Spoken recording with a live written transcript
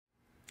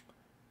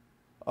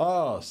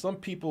Some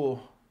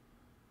people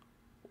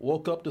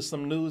woke up to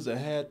some news that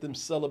had them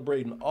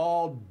celebrating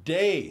all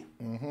day.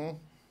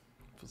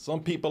 For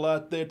some people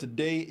out there,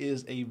 today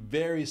is a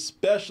very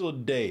special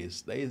day.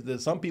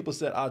 Some people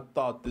said, I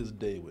thought this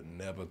day would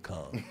never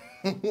come.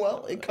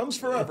 Well, it comes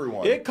for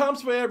everyone. It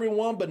comes for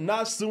everyone, but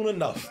not soon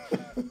enough.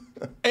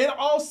 And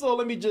also,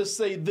 let me just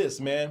say this,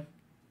 man.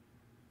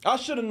 I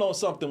should have known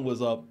something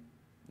was up.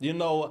 You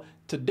know,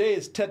 today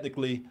is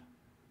technically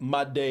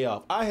my day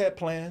off. I had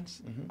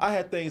plans. I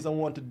had things I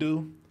wanted to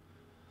do.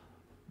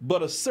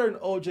 But a certain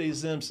OJ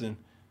Simpson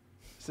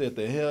said,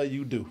 the hell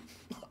you do.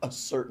 A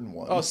certain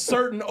one. A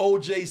certain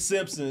OJ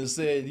Simpson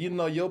said, you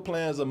know, your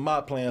plans are my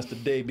plans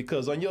today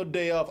because on your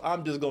day off,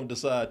 I'm just going to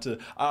decide to,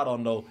 I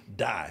don't know,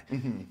 die.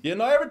 You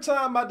know, every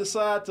time I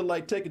decide to,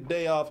 like, take a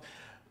day off,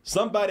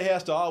 somebody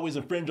has to always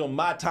infringe on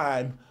my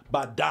time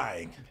by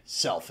dying.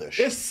 Selfish.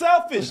 It's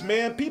selfish,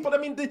 man. People, I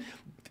mean,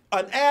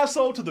 an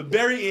asshole to the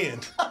very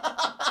end.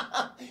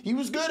 He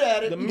was good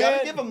at it. You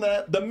gotta give him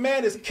that. The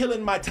man is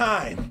killing my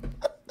time.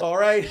 All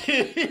right?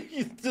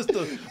 He's just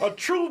a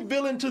true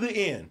villain to the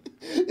end.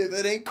 If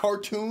it ain't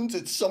cartoons,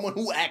 it's someone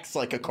who acts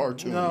like a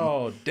cartoon.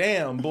 Oh,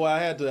 damn, boy. I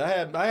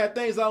had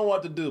things I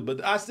wanted to do,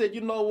 but I said,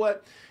 you know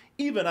what?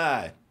 Even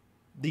I,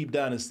 deep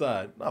down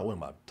inside, what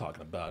am I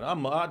talking about?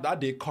 I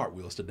did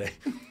cartwheels today.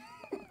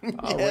 You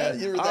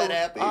were that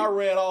happy? I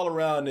ran all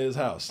around this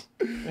house.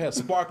 I had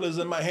sparklers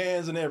in my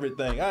hands and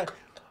everything.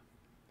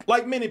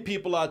 Like many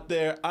people out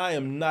there, I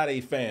am not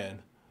a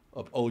fan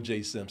of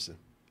OJ Simpson.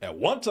 At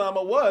one time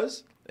I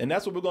was, and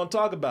that's what we're going to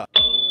talk about.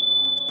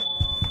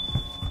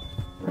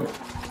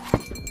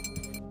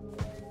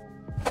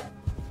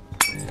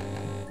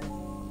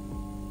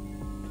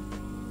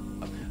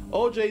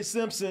 OJ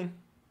Simpson,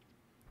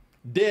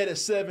 dead at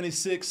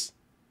 76,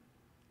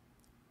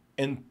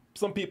 and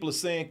some people are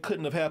saying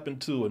couldn't have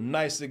happened to a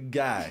nicer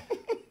guy.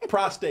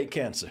 Prostate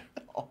cancer.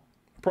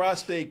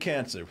 Prostate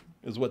cancer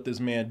is what this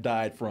man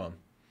died from.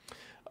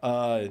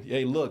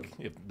 Hey, look,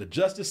 if the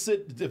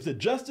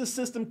justice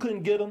system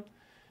couldn't get him,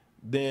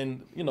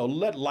 then, you know,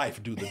 let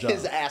life do the job.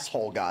 His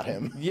asshole got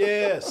him.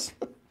 Yes.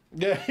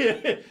 Yeah.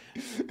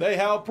 They,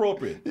 how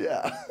appropriate.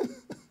 Yeah.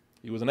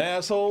 He was an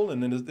asshole,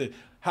 and then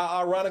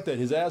how ironic that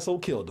his asshole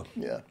killed him.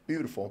 Yeah,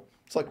 beautiful.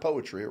 It's like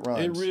poetry. It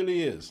rhymes. It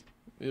really is.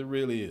 It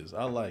really is.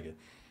 I like it.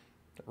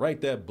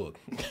 Write that book.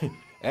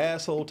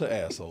 Asshole to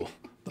asshole.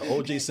 The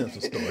O.J.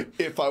 Simpson story.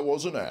 If I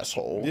was an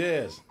asshole.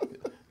 Yes.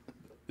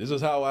 This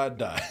is how I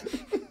die.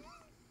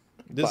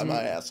 By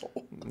my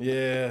asshole.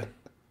 Yeah.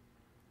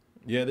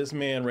 Yeah, this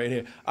man right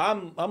here.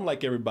 I'm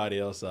like everybody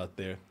else out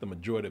there, the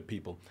majority of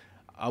people.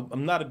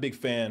 I'm not a big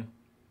fan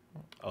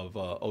of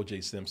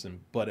O.J. Simpson,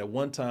 but at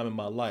one time in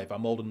my life,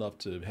 I'm old enough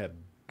to have,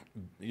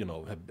 you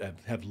know,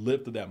 have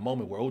lived through that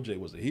moment where O.J.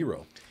 was a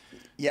hero.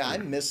 Yeah, I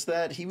miss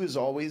that. He was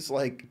always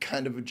like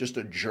kind of just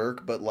a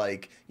jerk, but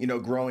like, you know,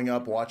 growing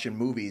up watching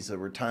movies, there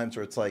were times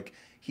where it's like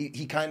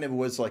he kind of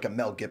was like a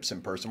Mel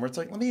Gibson person where it's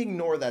like, let me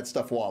ignore that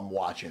stuff while I'm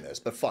watching this,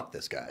 but fuck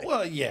this guy.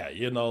 Well, yeah,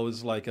 you know,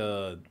 it's like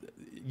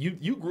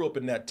you grew up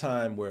in that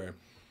time where,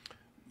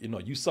 you know,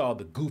 you saw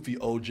the goofy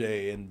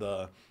OJ and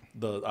the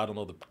I don't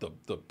know,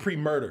 the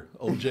pre-murder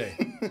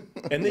OJ.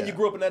 And then you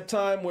grew up in that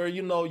time where,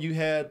 you know, you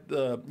had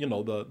you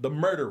know, the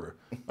murderer.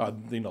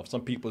 You know,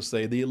 some people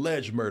say the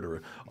alleged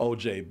murderer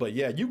OJ. But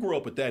yeah, you grew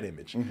up with that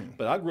image.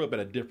 But I grew up at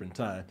a different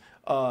time.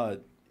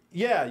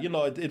 Yeah, you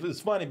know, it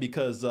was funny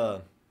because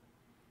a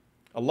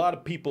lot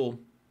of people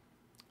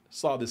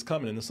saw this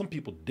coming and some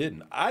people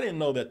didn't. I didn't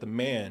know that the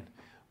man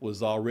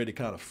was already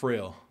kind of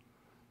frail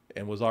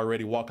and was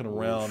already walking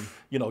around,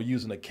 you know,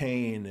 using a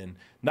cane, and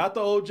not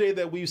the OJ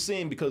that we've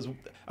seen, because,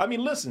 I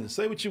mean, listen,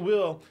 say what you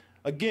will.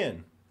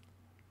 Again,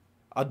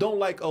 I don't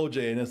like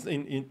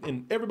OJ,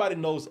 and everybody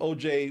knows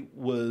OJ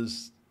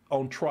was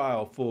on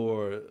trial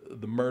for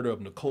the murder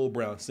of Nicole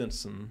Brown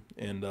Simpson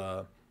and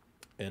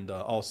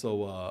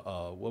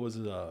also, what was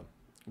it,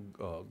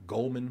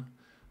 Goldman?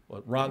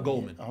 Ron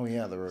Goldman. Oh,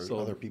 yeah, there were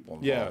other people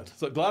involved. Yeah,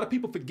 so a lot of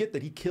people forget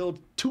that he killed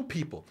two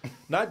people.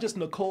 Not just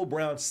Nicole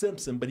Brown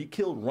Simpson, but he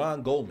killed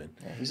Ron Goldman.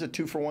 Yeah, he's a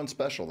 2-for-1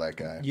 special, that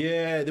guy.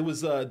 Yeah, there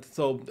was, I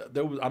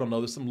don't know,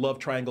 there's some love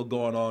triangle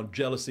going on,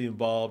 jealousy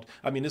involved.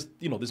 I mean, this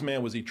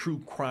man was a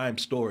true crime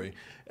story.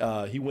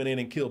 He went in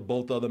and killed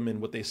both of them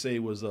in what they say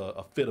was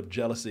a fit of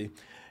jealousy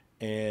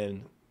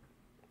and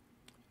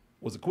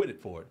was acquitted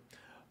for it.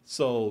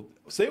 So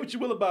say what you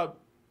will about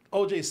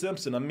O.J.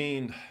 Simpson. I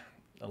mean,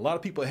 a lot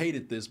of people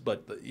hated this,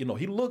 but you know,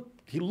 he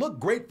looked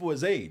great for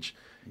his age.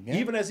 Yeah.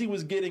 Even as he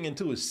was getting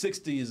into his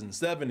 60s and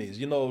 70s,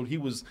 you know,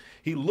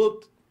 he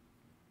looked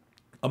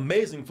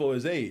amazing for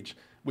his age,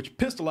 which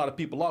pissed a lot of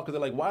people off because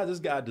they're like, why does this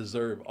guy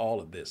deserve all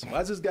of this? Why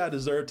does this guy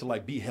deserve to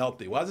like be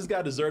healthy? Why does this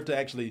guy deserve to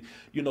actually,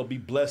 you know, be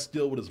blessed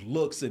still with his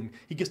looks, and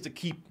he gets to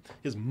keep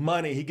his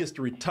money, he gets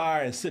to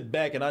retire and sit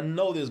back? And I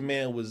know this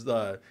man was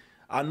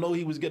I know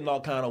he was getting all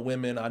kind of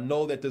women. I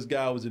know that this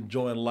guy was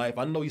enjoying life.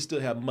 I know he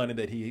still had money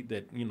that he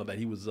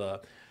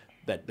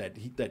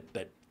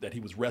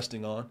was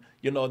resting on.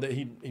 You know, that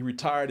he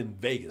retired in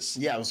Vegas.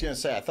 Yeah, I was gonna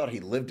say, I thought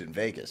he lived in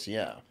Vegas.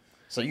 Yeah.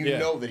 So you Yeah.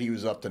 know that he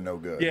was up to no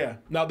good. Yeah.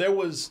 Now there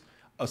was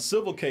a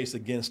civil case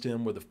against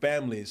him where the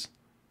families,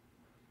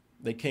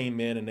 they came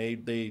in and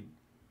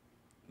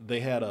they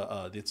had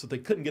so they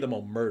couldn't get him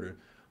on murder.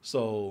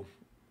 So,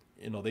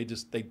 you know, they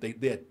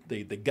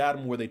got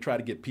him where they try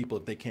to get people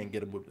if they can't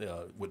get him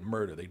with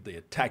murder. They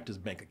attacked his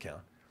bank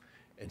account,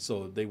 and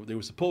so they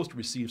were supposed to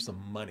receive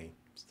some money,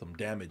 some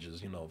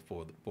damages, you know,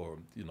 for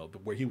you know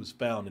where he was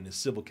found in his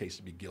civil case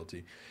to be guilty,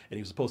 and he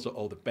was supposed to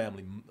owe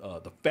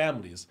the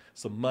families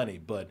some money,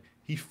 but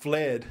he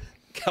fled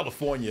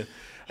California.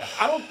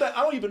 I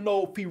don't even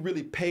know if he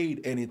really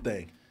paid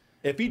anything.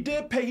 If he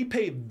did pay, he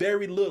paid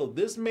very little.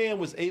 This man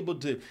was able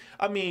to,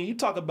 I mean, you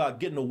talk about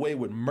getting away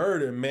with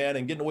murder, man,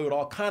 and getting away with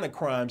all kind of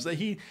crimes.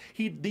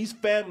 These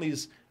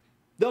families,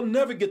 they'll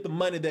never get the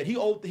money that he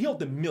owed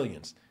them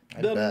millions.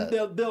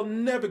 They'll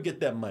never get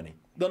that money.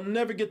 They'll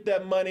never get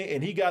that money,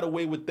 and he got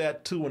away with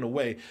that too in a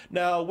way.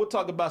 Now, we'll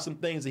talk about some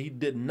things that he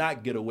did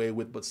not get away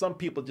with, but some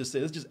people just say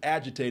it's just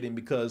agitating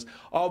because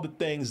all the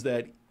things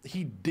that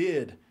he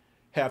did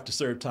have to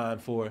serve time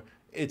for,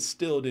 it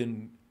still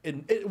didn't.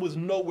 And it was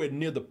nowhere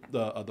near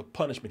the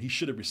punishment he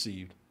should have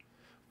received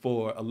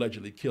for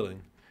allegedly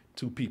killing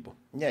 2 people.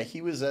 Yeah,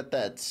 he was at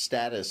that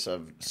status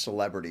of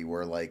celebrity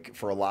where, like,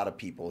 for a lot of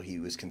people, he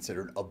was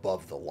considered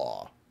above the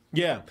law.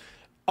 Yeah.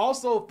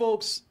 Also,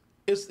 folks,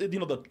 you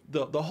know,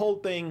 the whole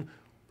thing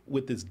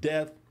with his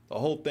death, the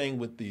whole thing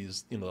with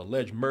these, you know,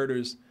 alleged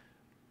murders,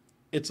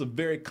 it's a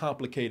very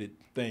complicated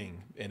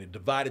thing, and it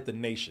divided the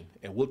nation.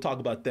 And we'll talk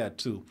about that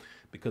too,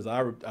 because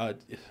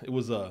it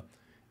was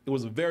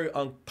a very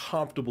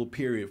uncomfortable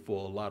period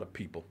for a lot of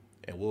people,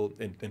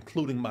 and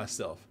including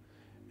myself.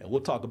 And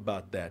we'll talk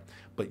about that.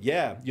 But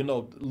yeah, you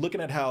know,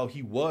 looking at how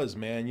he was,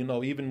 man, you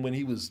know, even when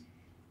he was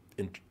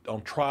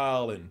on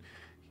trial and,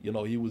 you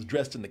know, he was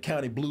dressed in the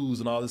county blues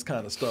and all this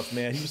kind of stuff,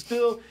 man, he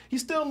still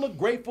looked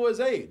great for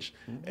his age.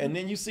 Mm-hmm. And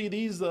then you see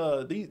these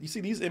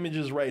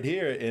images right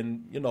here,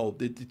 and, you know,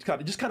 it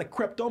just kind of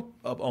crept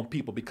on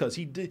people because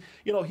he did,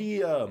 you know,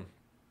 he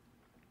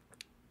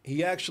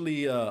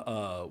actually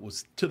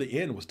was to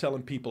the end, was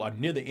telling people, or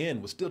near the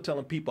end, was still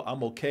telling people,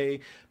 I'm okay.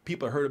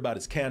 People heard about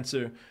his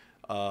cancer.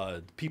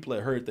 People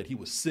had heard that he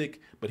was sick,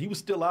 but he was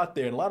still out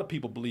there. And a lot of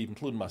people believe,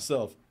 including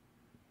myself,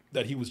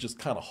 that he was just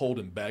kind of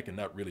holding back and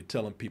not really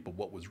telling people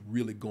what was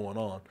really going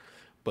on.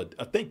 But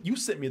I think you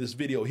sent me this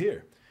video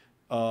here,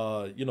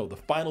 you know, the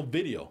final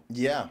video.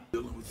 Yeah.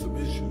 Dealing with some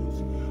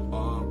issues,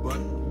 but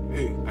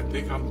hey, I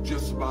think I'm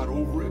just about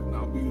over it, and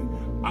I'll be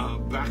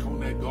back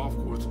on that golf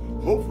course,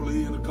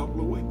 hopefully in a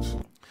couple of weeks.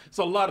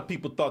 So a lot of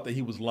people thought that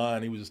he was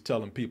lying. He was just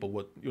telling people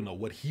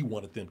what he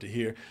wanted them to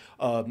hear.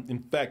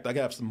 In fact, I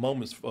got some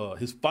moments,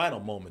 his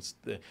final moments.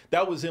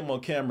 That was him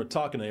on camera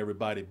talking to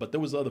everybody, but there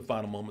was other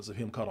final moments of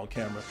him caught on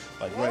camera,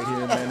 like right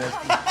here, man.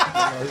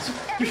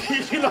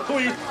 That's, you know,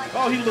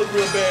 he looked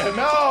real bad,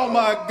 man. Oh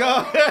my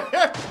God.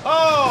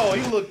 Oh,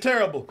 he looked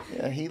terrible.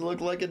 Yeah, he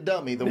looked like a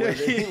dummy the way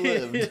that he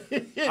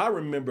lived. I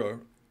remember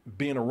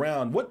being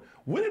around.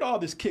 When did all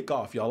this kick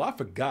off, y'all? I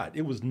forgot.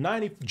 It was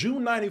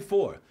June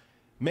 '94.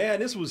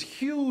 Man, this was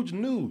huge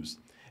news.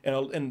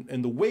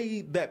 And the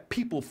way that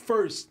people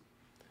first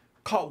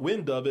caught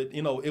wind of it,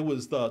 you know, it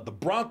was the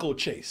Bronco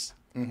chase.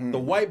 Mm-hmm. The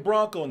white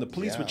Bronco, and the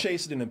police were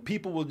chasing it, and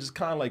people were just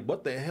kind of like,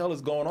 what the hell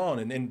is going on?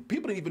 And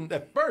people didn't even,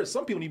 at first,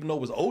 some people didn't even know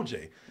it was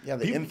OJ. Yeah,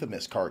 the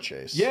infamous car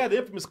chase. Yeah, the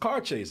infamous car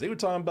chase. They were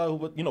talking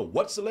about, you know,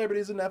 what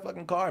celebrities in that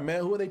fucking car, man?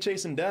 Who are they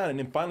chasing down? And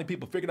then finally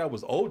people figured out it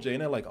was OJ, and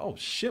they're like, oh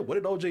shit, what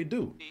did OJ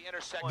do?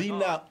 The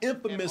now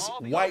infamous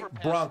white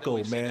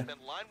Bronco, man.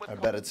 I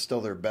bet it's still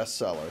their best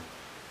seller.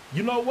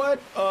 You know what?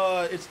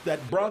 It's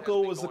that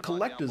Bronco was a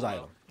collector's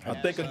item. I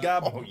think a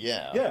guy. Oh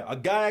yeah. Yeah, a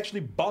guy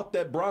actually bought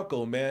that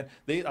Bronco, man.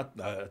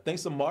 I think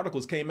some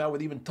articles came out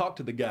with even talked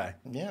to the guy.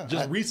 Yeah.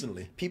 Just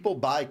recently. People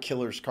buy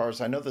killers'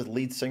 cars. I know the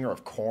lead singer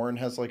of Korn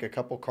has like a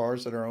couple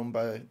cars that are owned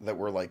by that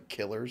were like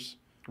killers.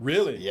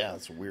 Really? Yeah,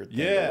 it's a weird thing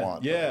to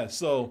want. Yeah.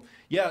 So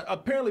yeah,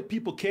 apparently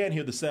people can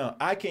hear the sound.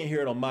 I can't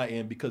hear it on my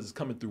end because it's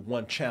coming through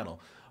one channel.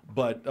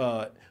 But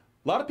a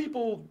lot of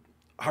people.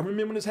 I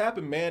remember when this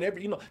happened, man.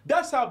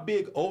 That's how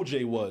big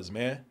OJ was,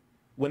 man.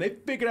 When they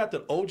figured out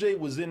that OJ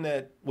was in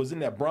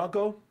that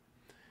Bronco,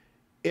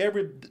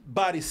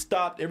 everybody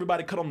stopped.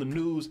 Everybody cut on the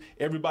news.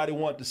 Everybody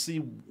wanted to see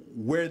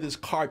where this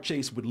car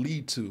chase would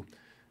lead to.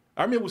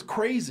 I mean, it was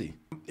crazy.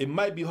 It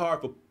might be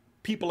hard for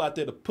people out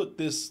there to put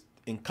this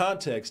in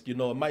context. You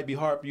know, it might be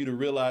hard for you to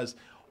realize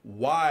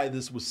why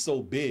this was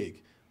so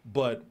big.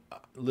 But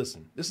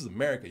listen, this is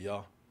America,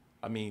 y'all.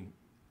 I mean,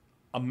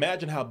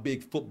 imagine how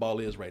big football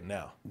is right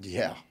now.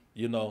 Yeah.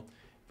 You know,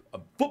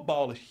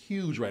 football is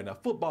huge right now.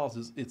 Football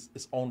is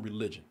its own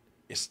religion.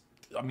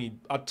 I mean,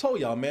 I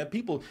told y'all, man,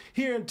 people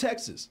here in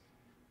Texas,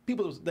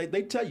 people,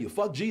 they tell you,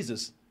 fuck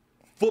Jesus,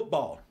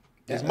 football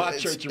is my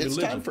church and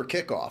religion. It's time for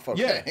kickoff.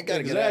 Okay, yeah, I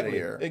gotta get out of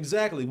here.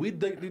 Exactly.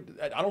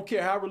 I don't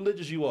care how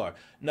religious you are.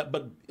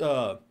 But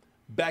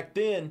back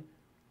then,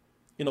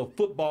 you know,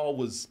 football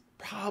was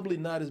probably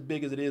not as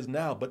big as it is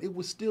now, but it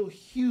was still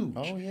huge.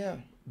 Oh yeah.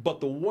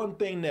 But the one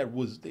thing that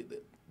was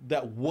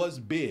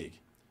big,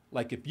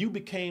 like if you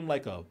became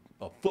like a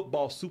a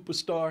football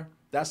superstar.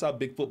 That's how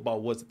big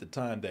football was at the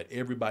time, that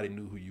everybody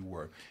knew who you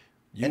were.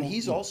 And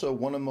he's also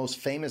one of the most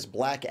famous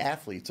black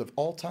athletes of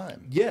all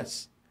time.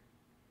 Yes.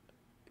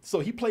 So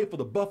he played for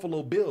the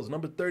Buffalo Bills,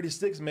 number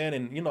 36, man.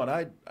 And, you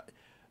know,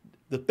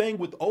 the thing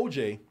with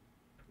OJ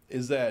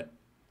is that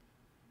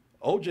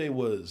OJ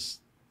was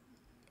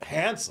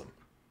handsome.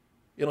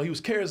 You know, he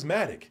was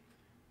charismatic.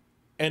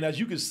 And as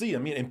you can see, I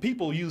mean, and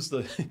people used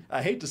to,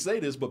 I hate to say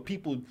this, but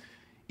people,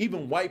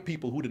 even white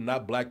people who did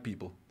not black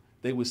people,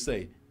 they would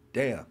say,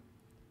 damn,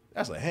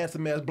 that's a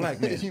handsome ass black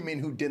man. You mean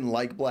who didn't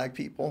like black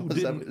people? Who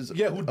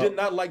did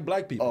not like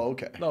black people. Oh,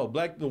 okay. No,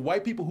 the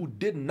white people who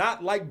did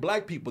not like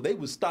black people, they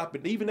would stop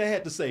it. Even they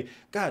had to say,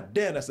 God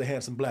damn, that's a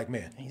handsome black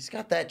man. He's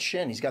got that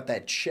chin. He's got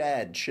that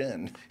Chad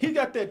chin. He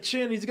got that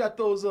chin. He's got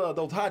those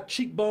high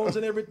cheekbones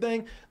and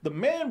everything. The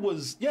man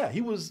was,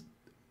 he was.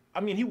 I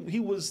mean, he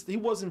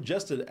wasn't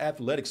just an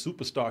athletic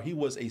superstar. He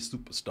was a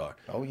superstar.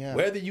 Oh yeah.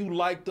 Whether you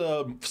liked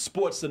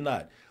sports or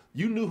not,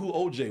 you knew who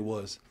OJ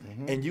was,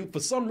 and you,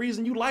 for some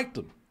reason, you liked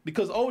him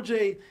because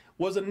OJ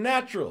was a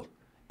natural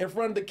in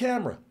front of the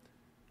camera.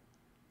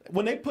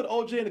 When they put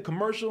OJ in a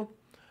commercial,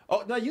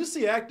 now you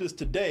see actors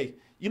today.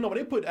 You know, when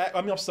they put,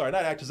 I'm sorry,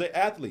 not actors, they're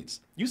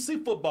athletes. You see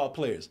football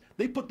players.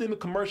 They put them in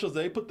commercials,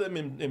 they put them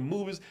in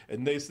movies,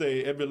 and they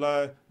say every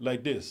line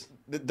like this.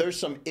 There's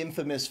some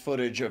infamous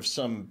footage of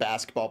some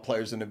basketball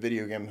players in a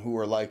video game who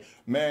were like,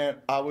 man,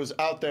 I was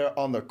out there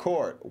on the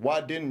court. Why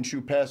didn't you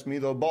pass me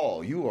the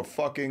ball? You were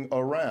fucking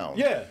around.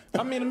 Yeah,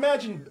 I mean,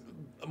 imagine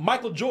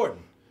Michael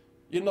Jordan,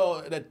 you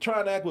know, that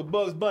trying to act with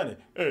Bugs Bunny.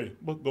 Hey,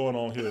 what's going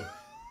on here?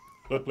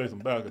 Let's play some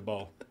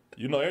basketball.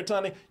 You know, every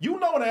time you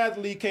know when an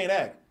athlete can't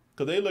act.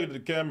 Because they look at the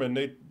camera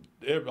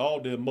and all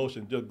their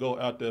emotions just go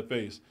out their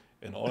face.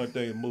 And the only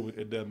thing moving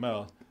is their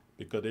mouth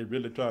because they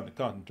really trying to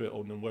concentrate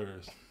on them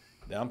words.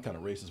 Now, I'm kind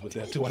of racist with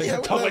that, too. Why they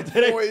got to talk like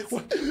that?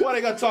 Why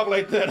they got to talk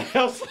like that?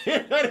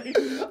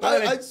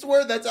 I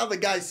swear that's how the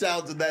guy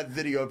sounds in that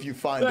video if you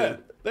find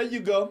it. There you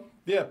go.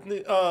 Yeah.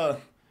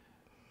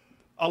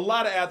 A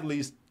lot of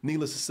athletes,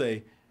 needless to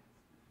say,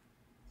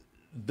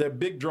 they're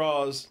big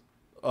draws,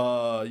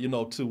 you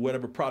know, to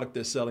whatever product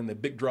they're selling. They're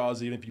big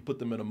draws even if you put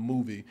them in a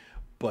movie.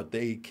 But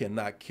they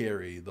cannot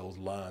carry those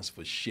lines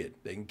for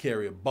shit. They can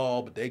carry a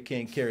ball, but they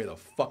can't carry the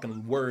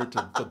fucking word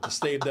to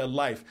save their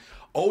life.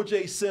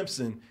 OJ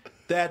Simpson,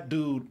 that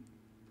dude,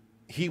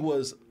 he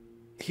was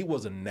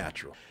a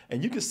natural.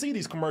 And you can see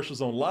these commercials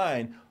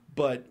online,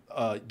 but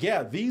he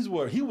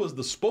was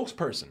the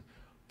spokesperson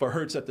for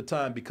Hertz at the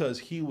time because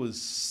he was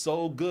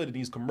so good in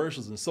these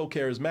commercials and so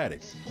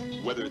charismatic.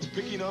 Whether it's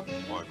picking up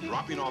or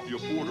dropping off your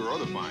Ford or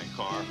other fine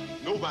car,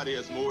 nobody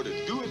has more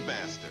to do it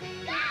faster.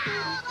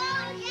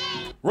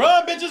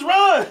 Run, bitches,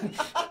 run!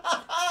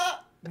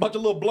 Bunch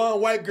of little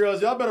blonde white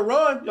girls, y'all better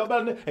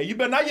run. Hey, you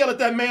better not yell at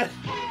that man.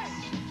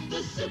 The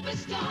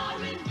superstar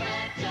in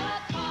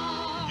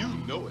car. You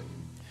know it.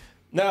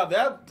 Now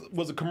that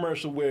was a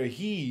commercial where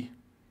his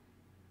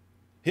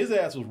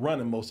ass was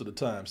running most of the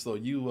time, so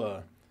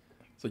you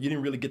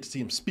didn't really get to see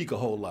him speak a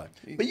whole lot.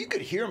 But you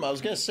could hear him. I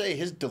was going to say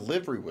his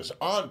delivery was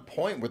on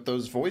point with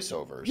those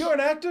voiceovers. You're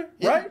an actor,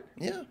 yeah. right?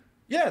 Yeah.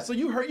 Yeah, so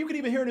you could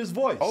even hear in his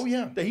voice. Oh,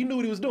 yeah. That he knew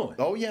what he was doing.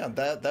 Oh, yeah.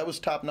 That was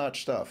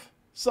top-notch stuff.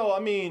 So, I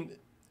mean,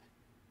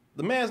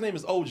 the man's name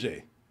is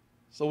OJ.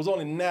 So it was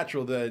only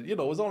natural that, you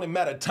know, it was only a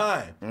matter of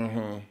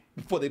time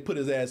before they put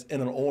his ass in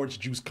an orange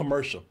juice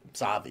commercial.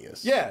 It's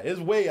obvious. Yeah, it's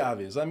way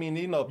obvious. I mean,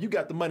 you know, if you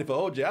got the money for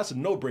OJ, that's a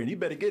no-brainer. You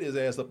better get his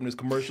ass up in this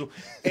commercial.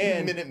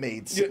 And Minute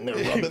Maids sitting there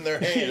rubbing their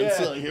hands. Yeah.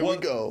 So here we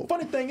go.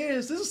 Funny thing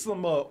is, this is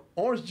some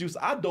orange juice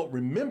I don't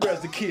remember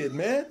as a kid,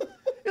 man.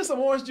 It's some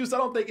orange juice I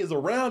don't think is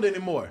around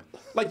anymore.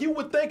 Like you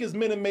would think it's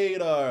Minute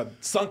Maid or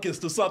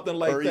Sunkist or something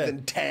like that. Or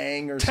even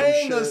Tang or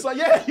Tang some or shit.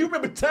 yeah, you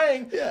remember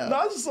Tang? Yeah.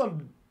 No, this is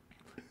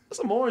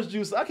some orange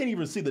juice. I can't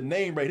even see the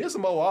name right. There's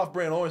some old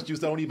off-brand orange juice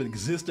that don't even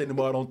exist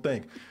anymore, I don't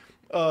think.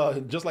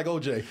 Just like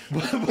OJ.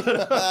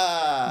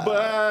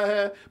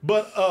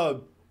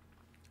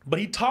 But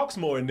he talks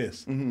more in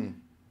this.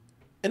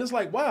 And it's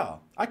like, wow,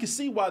 I can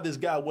see why this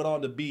guy went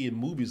on to be in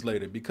movies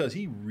later because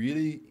he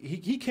really,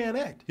 he can't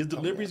act. His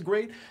delivery's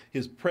great.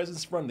 His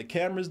presence in front of the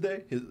camera's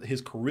there.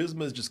 His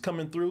charisma is just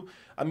coming through.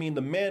 I mean,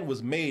 the man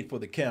was made for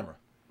the camera.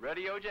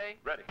 Ready, OJ?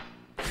 Ready.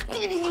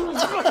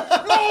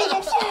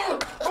 No,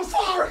 I'm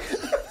sorry.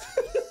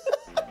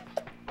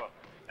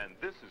 And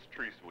this is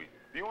Tree Sweet,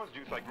 the orange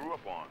juice I grew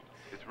up on.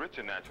 It's rich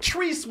and natural.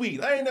 Tree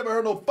Sweet. I ain't never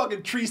heard no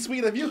fucking Tree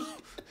Sweet. Have you?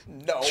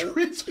 No.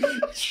 Tree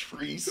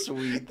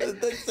Sweet.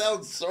 That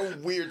sounds so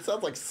weird. It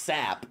sounds like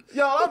sap.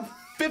 Yo, I'm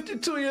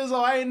 52 years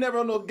old. I ain't never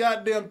heard no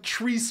goddamn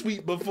Tree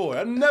Sweet before.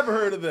 I never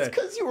heard of that.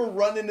 Because you were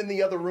running in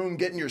the other room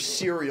getting your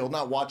cereal,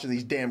 not watching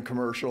these damn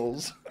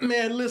commercials.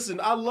 Man, listen,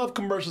 I love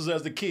commercials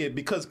as a kid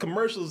because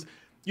commercials,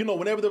 you know,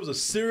 whenever there was a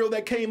cereal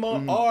that came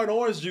on or an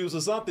orange juice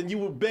or something, you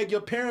would beg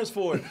your parents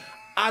for it.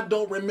 I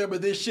don't remember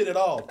this shit at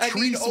all. I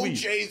Tree need Sweet.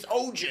 OJ's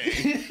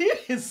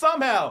OJ. And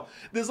somehow,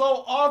 this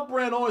old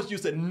off-brand orange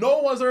juice that no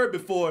one's heard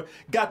before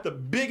got the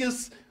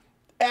biggest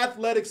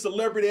athletic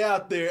celebrity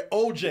out there,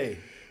 OJ.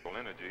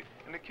 Energy.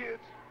 And the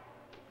kids,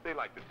 they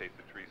like the taste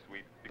of Tree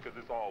Sweet because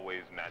it's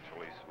always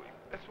naturally sweet.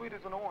 As sweet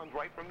as an orange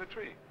right from the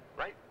tree,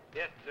 right?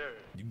 Yes, sir.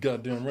 You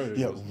goddamn right.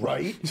 Yeah,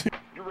 right?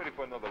 You ready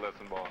for another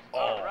lesson, boss?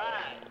 All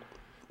right.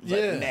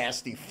 That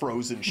nasty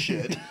frozen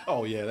shit.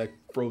 Oh yeah, that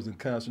frozen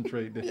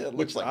concentrate. Yeah, it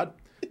looks like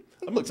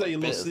I'm gonna tell you a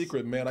little piss.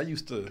 secret, man. I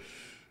used to.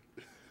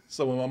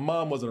 So when my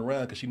mom wasn't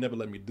around, because she never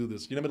let me do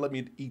this, she never let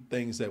me eat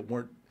things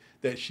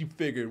that she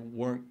figured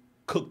weren't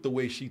cooked the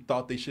way she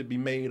thought they should be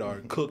made,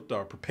 or cooked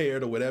or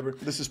prepared or whatever.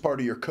 This is part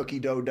of your cookie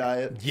dough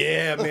diet?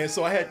 Yeah, man.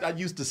 So I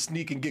used to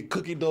sneak and get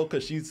cookie dough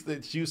because she used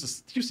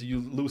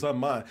to lose her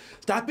mind.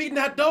 Stop eating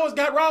that dough. It's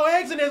got raw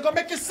eggs in it. It's gonna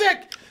make you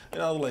sick.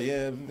 And I was like,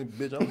 yeah,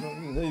 bitch.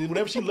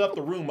 Whenever she left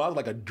the room, I was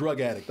like a drug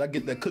addict. I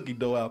get that cookie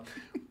dough out.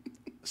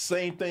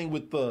 Same thing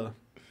with the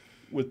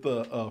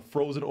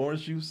frozen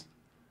orange juice.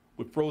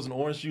 With frozen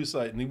orange juice,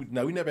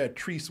 now we never had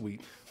Tree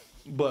Sweet,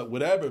 but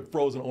whatever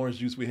frozen orange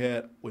juice we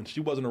had when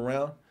she wasn't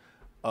around,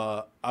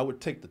 I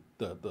would take the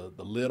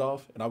lid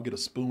off and I would get a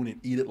spoon and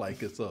eat it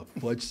like it's a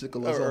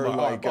fudgesicle or something,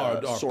 like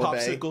a sorbet.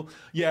 popsicle.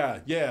 Yeah,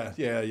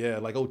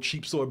 like old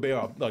cheap sorbet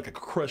or like a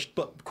crushed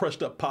up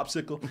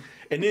popsicle.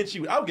 And then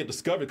I would get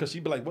discovered because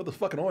she'd be like, "What the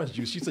fucking orange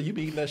juice?" She said, "You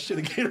be eating that shit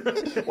again."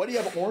 Why do you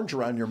have orange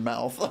around your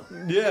mouth?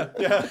 Yeah.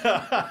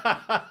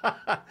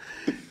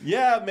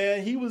 Yeah,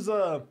 man. He was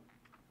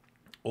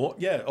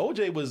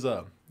OJ was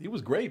he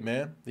was great,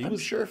 man. I'm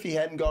sure if he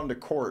hadn't gone to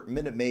court,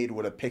 Minute Maid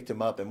would have picked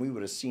him up, and we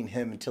would have seen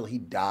him until he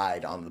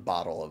died on the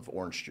bottle of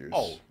orange juice.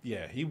 Oh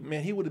yeah, he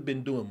would have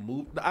been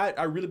doing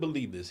I really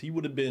believe this. He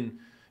would have been,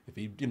 if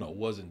he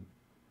wasn't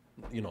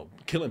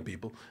killing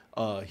people,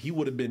 he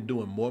would have been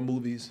doing more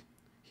movies.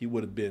 He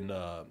would have been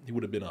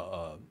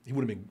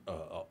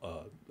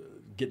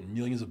getting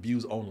millions of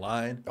views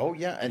online. Oh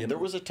yeah, and there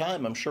was a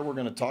time, I'm sure we're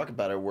going to talk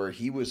about it, where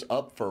he was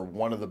up for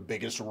one of the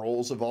biggest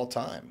roles of all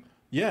time.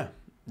 Yeah,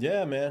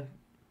 man.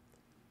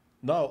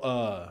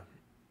 No,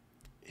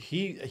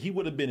 he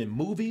would have been in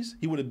movies.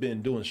 He would have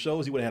been doing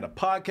shows. He would have had a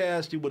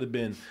podcast. He would have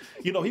been,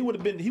 he would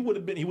have been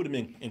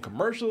in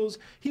commercials.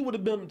 He would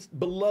have been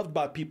beloved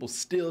by people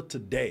still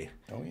today.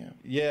 Oh yeah.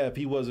 Yeah, if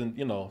he wasn't,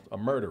 a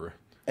murderer.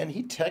 And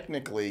he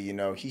technically,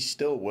 he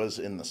still was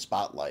in the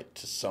spotlight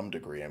to some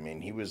degree. I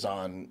mean, he was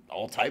on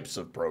all types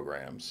of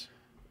programs.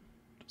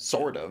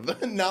 Sort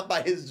of. Not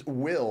by his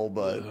will,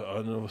 but...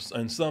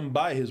 and some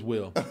by his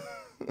will.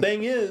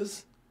 Thing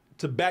is,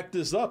 to back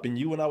this up, and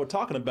you and I were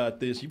talking about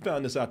this, you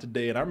found this out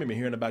today, and I remember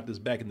hearing about this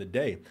back in the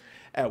day.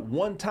 At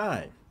one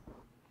time,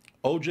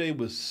 OJ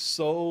was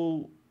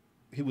so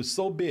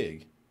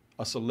big,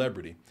 a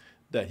celebrity,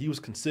 that he was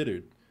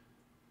considered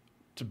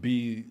to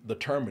be the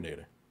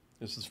Terminator.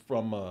 This is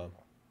from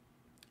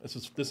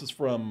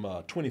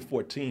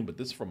 2014, but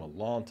this is from a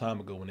long time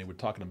ago when they were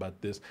talking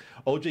about this.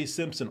 OJ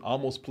Simpson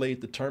almost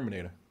played the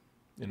Terminator,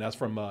 and that's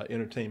from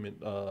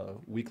Entertainment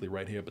Weekly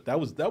right here. But that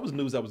was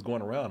news that was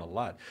going around a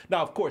lot.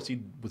 Now, of course,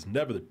 he was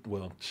never the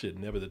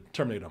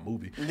Terminator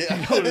movie.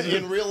 Yeah,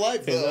 in real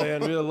life though.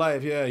 In real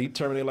life, yeah, he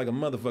terminated like a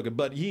motherfucker.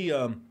 But he,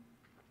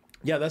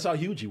 that's how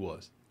huge he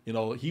was.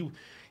 He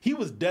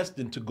was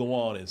destined to go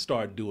on and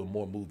start doing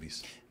more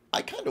movies.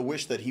 I kind of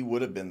wish that he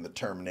would have been the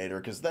Terminator,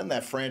 because then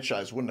that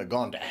franchise wouldn't have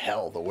gone to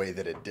hell the way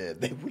that it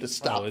did. They would have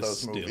stopped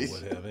those movies.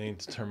 Still would have.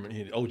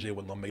 OJ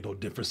wasn't gonna make no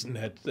difference in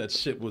that. That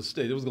shit was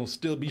it was gonna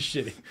still be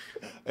shitty.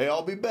 Hey,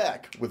 I'll be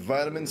back with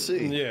vitamin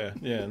C. Yeah.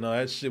 No,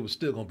 that shit was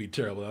still gonna be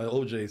terrible.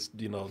 OJ's,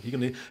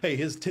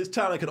 his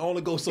talent can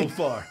only go so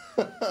far.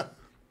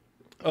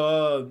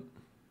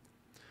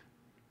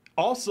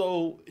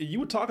 Also,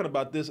 you were talking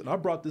about this, and I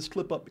brought this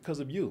clip up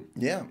because of you.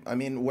 Yeah, I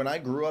mean, when I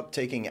grew up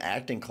taking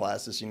acting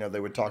classes, they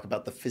would talk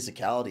about the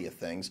physicality of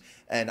things,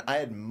 and I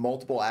had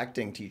multiple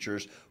acting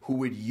teachers who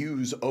would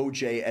use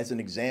OJ as an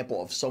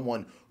example of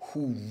someone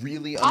who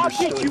really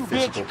understood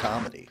physical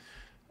comedy.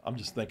 I'm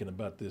just thinking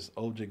about this.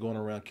 OJ going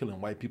around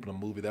killing white people in a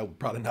movie, that would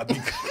probably not be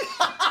good.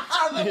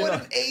 That would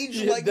have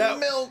aged like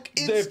milk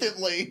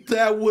instantly.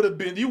 That would have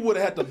been, you would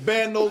have had to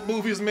ban those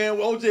movies, man,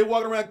 with OJ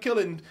walking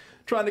around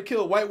trying to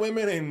kill white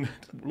women and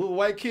little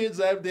white kids.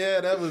 That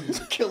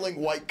was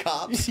killing white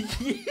cops.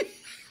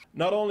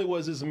 Not only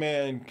was this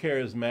man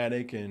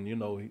charismatic and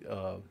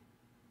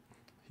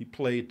he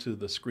played to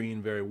the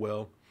screen very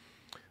well,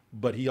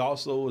 but he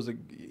also was a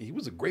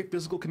great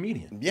physical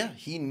comedian. Yeah,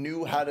 he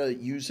knew how to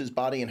use his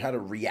body and how to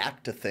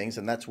react to things,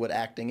 and that's what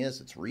acting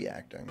is. It's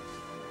reacting.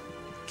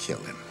 Kill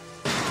him.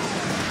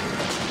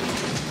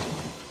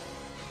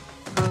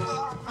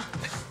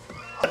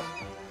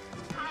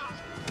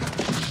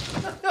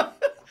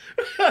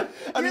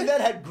 I mean,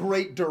 that had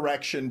great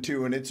direction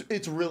too, and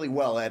it's really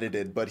well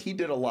edited, but he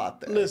did a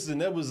lot there. Listen,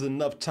 there was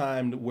enough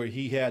time where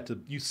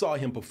you saw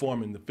him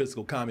performing the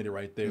physical comedy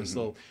right there. Mm-hmm.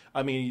 So,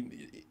 I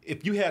mean,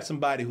 if you had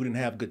somebody who didn't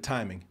have good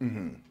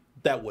timing,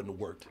 that wouldn't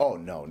have worked. Oh,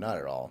 no, not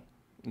at all.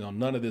 No,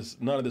 none of this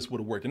would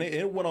have worked. And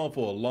it went on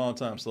for a long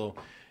time. So,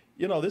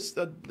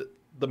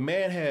 the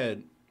man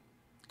had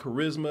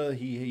charisma.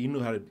 He knew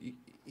how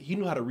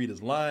to read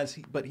his lines,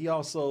 but he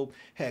also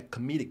had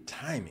comedic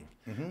timing.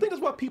 I think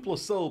that's why people are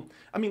so...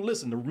 I mean,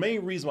 listen, the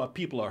main reason why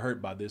people are hurt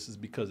by this is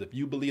because if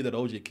you believe that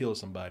OJ killed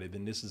somebody,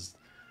 then this is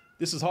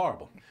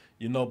horrible.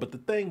 You know, but the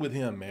thing with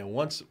him, man,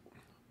 once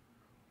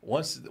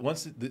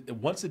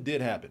it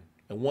did happen,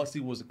 and once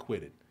he was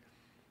acquitted,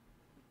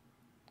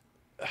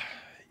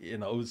 you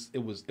know,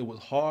 it was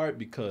hard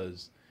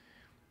because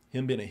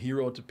him being a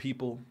hero to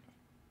people,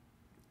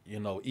 you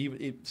know,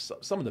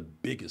 some of the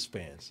biggest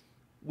fans,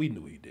 we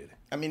knew he did it.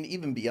 I mean,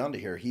 even beyond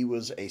it here, he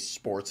was a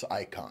sports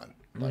icon.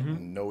 Like,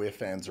 no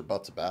ifs, ands, or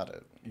buts about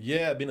it.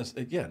 Yeah,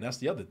 and that's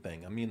the other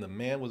thing. I mean, the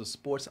man was a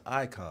sports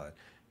icon.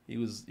 He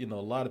was, you know,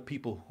 a lot of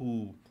people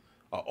who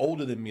are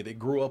older than me, they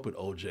grew up with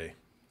OJ,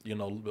 you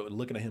know,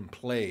 looking at him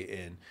play,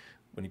 and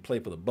when he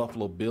played for the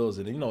Buffalo Bills,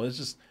 and, you know, it's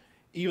just,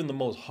 even the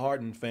most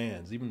hardened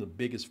fans, even the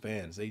biggest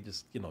fans, they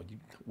just, you know,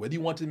 whether you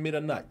want to admit it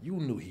or not, you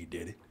knew he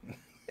did it.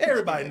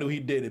 Everybody knew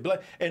he did it.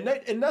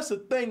 And that's the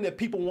thing that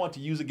people want to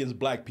use against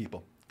black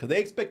people, because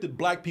they expected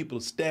black people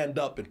to stand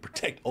up and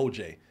protect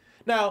OJ.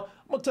 Now,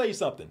 I'm going to tell you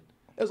something.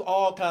 There's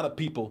all kind of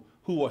people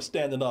who are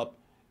standing up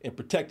and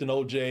protecting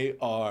OJ,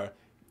 or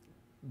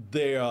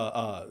they're,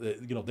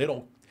 you know,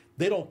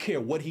 they don't care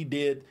what he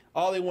did.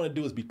 All they want to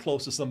do is be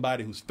close to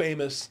somebody who's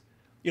famous,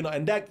 you know,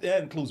 and that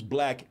includes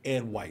black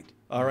and white.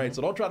 All right,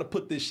 so don't try to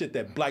put this shit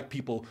that black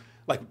people,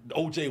 like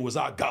OJ was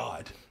our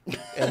god,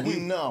 and we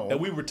and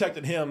we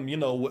protected him. You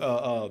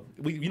know,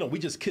 we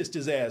just kissed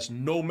his ass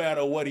no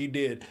matter what he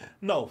did.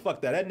 No,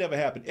 fuck that. That never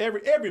happened.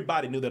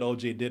 Everybody knew that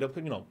OJ did it.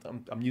 You know,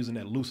 I'm using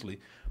that loosely,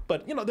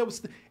 but you know,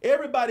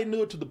 everybody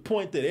knew it to the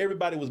point that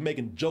everybody was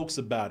making jokes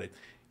about it,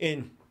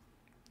 and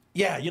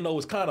yeah, you know,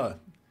 it's kind of,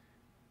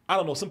 I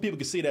don't know, some people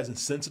can see it as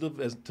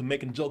insensitive as to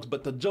making jokes,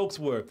 but the jokes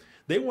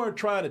they weren't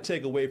trying to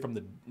take away from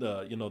the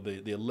you know,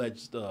 the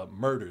alleged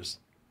murders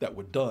that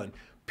were done.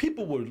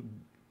 People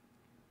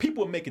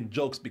were making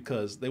jokes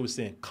because they were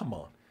saying, come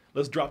on,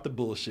 let's drop the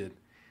bullshit.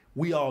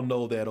 We all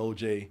know that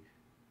OJ,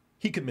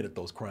 he committed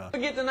those crimes.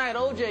 Forget the night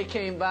OJ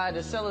came by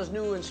to sell his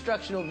new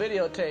instructional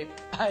videotape.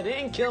 I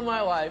didn't kill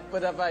my wife,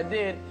 but if I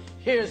did,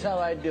 here's how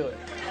I do it.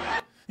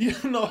 You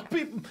know,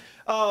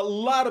 a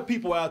lot of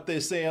people out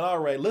there saying, all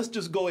right, let's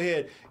just go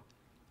ahead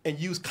and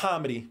use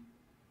comedy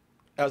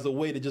as a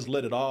way to just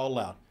let it all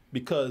out,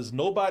 because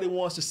nobody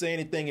wants to say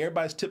anything.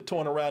 Everybody's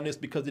tiptoeing around this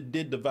because it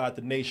did divide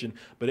the nation.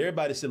 But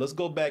everybody said, let's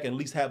go back and at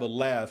least have a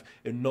laugh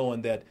in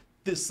knowing that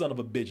this son of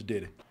a bitch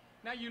did it.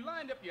 Now you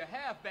lined up your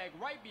halfback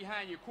right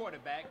behind your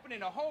quarterback,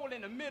 putting a hole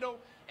in the middle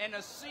and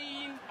a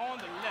seam on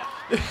the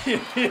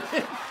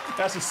left.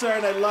 That's a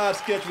Saturday Night Live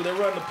sketch where they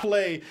run the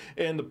play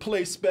and the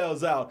play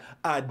spells out,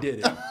 I did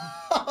it.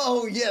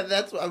 Oh, yeah,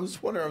 that's what I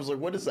was wondering. I was like,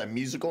 what is that,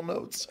 musical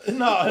notes?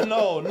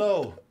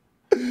 No.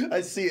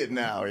 I see it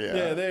now, yeah.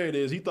 Yeah, there it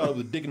is. He thought it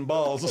was dick and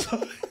balls or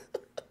something.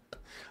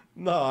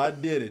 No, I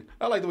did it.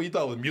 I like the way you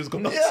thought it was musical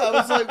notes. Yeah, I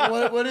was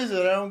like, what is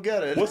it? I don't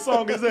get it. What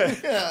song is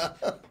that?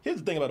 Yeah. Here's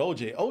the thing about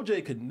OJ.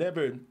 OJ could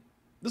never,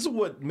 this is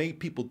what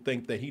made people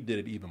think that he did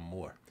it even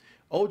more.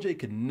 OJ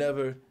could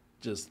never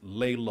just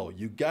lay low.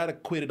 You got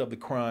acquitted of the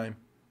crime.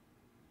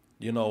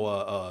 You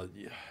know,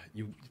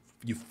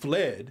 you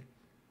fled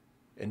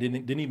and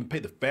didn't even pay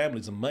the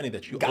families the money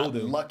that you owed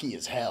them. Got lucky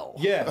as hell.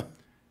 Yeah.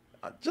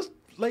 Just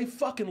lay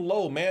fucking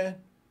low, man.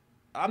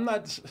 I'm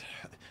not...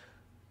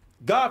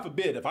 God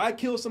forbid, if I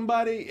killed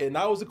somebody and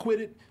I was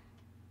acquitted,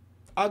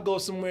 I'd go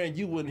somewhere and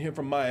you wouldn't hear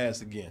from my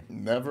ass again.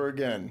 Never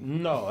again.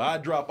 No,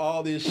 I'd drop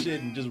all this shit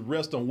and just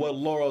rest on what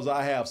laurels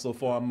I have so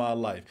far in my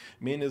life.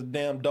 Me and this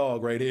damn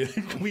dog right here.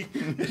 Me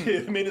and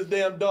this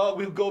damn dog,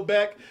 we'll go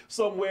back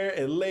somewhere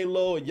and lay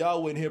low and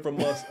y'all wouldn't hear from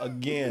us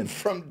again.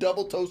 From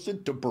double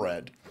toasted to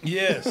bread.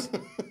 Yes.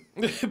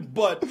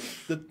 But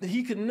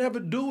he could never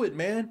do it,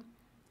 man.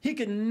 He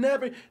could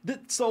never.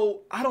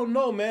 So, I don't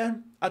know,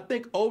 man. I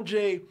think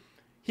OJ...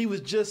 he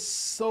was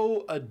just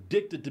so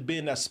addicted to being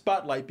in that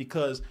spotlight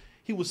because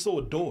he was so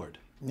adored.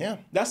 Yeah.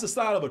 That's the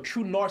sign of a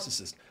true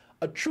narcissist.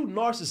 A true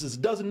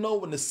narcissist doesn't know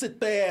when to sit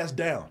their ass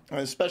down.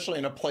 And especially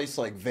in a place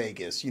like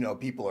Vegas, you know,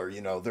 people are,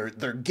 you know,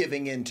 they're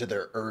giving in to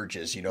their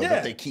urges, you know, Yeah.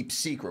 that they keep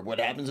secret.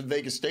 What happens in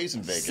Vegas stays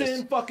in Vegas.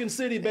 Sin fucking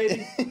city,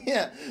 baby.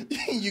 Yeah.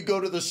 You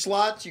go to the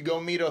slots, you go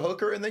meet a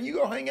hooker, and then you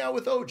go hang out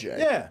with OJ.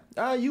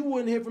 Yeah. You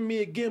wouldn't hear from me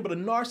again, but a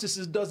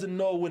narcissist doesn't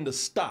know when to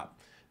stop.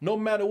 No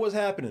matter what's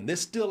happening, they're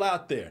still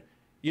out there.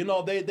 You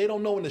know, they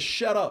don't know when to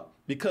shut up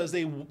because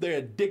they're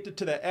addicted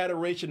to that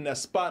adoration, that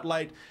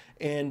spotlight.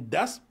 And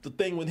that's the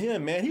thing with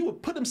him, man. He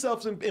would put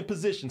himself in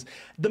positions.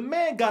 The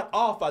man got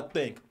off, I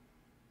think,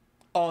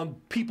 on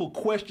people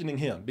questioning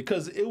him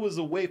because it was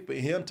a way for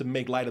him to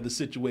make light of the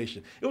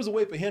situation. It was a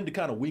way for him to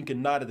kind of wink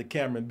and nod at the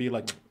camera and be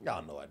like,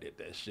 y'all know I did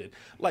that shit.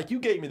 Like,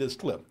 you gave me this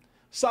clip.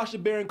 Sacha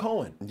Baron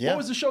Cohen. Yeah. What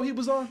was the show he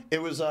was on?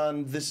 It was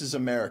on This Is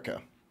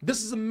America.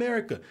 This Is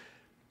America.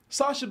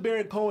 Sacha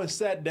Baron Cohen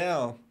sat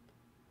down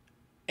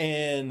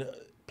and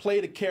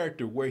played a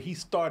character where he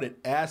started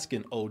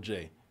asking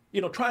OJ,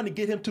 you know, trying to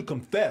get him to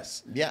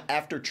confess. Yeah,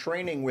 after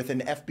training with an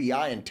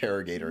FBI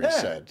interrogator, he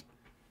said.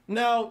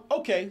 Now,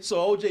 okay, so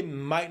OJ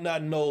might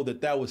not know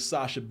that that was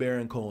Sacha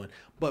Baron Cohen,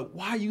 but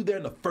why are you there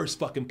in the first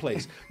fucking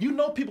place? You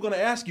know people are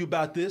going to ask you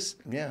about this.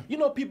 Yeah. You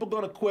know people are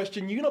going to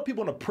question you. You know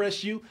people are going to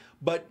press you,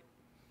 but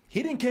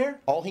he didn't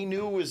care. All he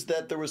knew was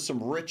that there was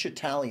some rich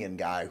Italian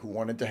guy who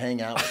wanted to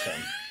hang out with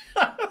him.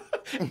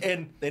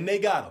 and they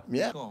got him.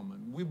 Yeah.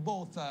 We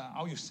both,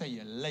 how you say,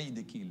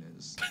 lady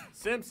killers.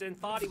 Simpson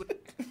thought he would.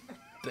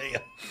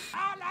 Damn.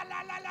 Ah, la,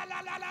 la, la, la,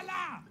 la, la,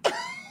 la.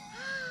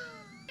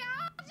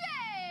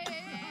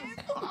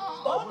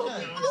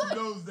 She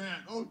knows that.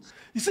 Oh,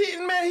 You see,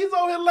 man, he's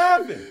over here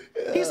laughing.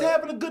 He's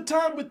having a good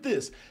time with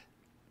this.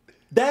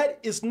 That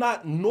is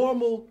not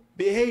normal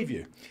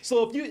behavior.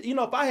 So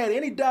if I had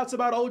any doubts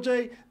about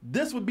OJ,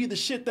 this would be the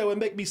shit that would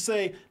make me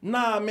say,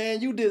 nah,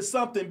 man, you did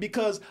something,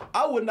 because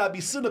I would not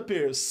be sitting up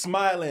here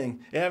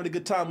smiling and having a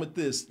good time with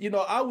this.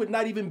 I would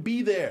not even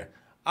be there.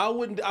 I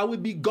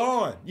would be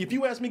gone. If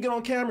you ask me to get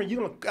on camera,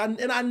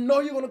 and I know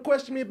you're gonna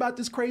question me about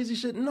this crazy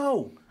shit.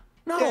 No.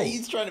 Yeah,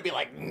 he's trying to be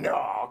like,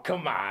 no,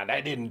 come on,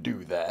 I didn't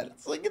do that.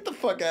 It's like, get the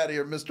fuck out of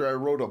here, mister. I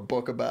wrote a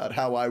book about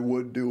how I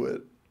would do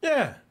it.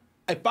 Yeah.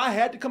 If I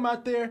had to come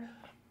out there,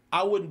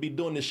 I wouldn't be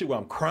doing this shit where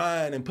I'm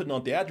crying and putting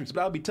on theatrics,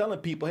 but I'll be telling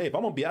people, hey, if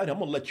I'm gonna be out here, I'm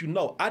gonna let you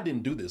know I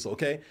didn't do this,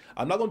 okay?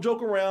 I'm not gonna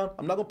joke around.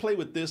 I'm not gonna play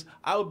with this.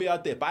 I would be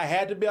out there. If I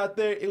had to be out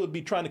there, it would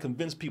be trying to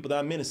convince people that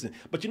I'm innocent.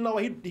 But you know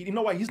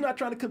why he's not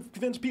trying to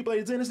convince people that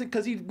he's innocent?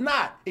 Because he's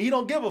not. He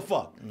don't give a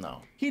fuck.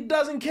 No. He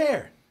doesn't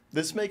care.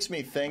 This makes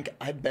me think,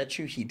 I bet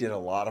you he did a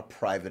lot of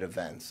private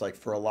events. Like,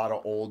 for a lot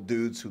of old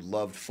dudes who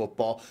loved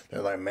football,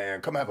 they're like, man,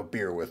 come have a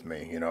beer with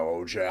me.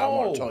 OJ, I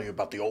want to tell you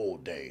about the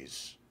old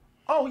days.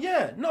 Oh,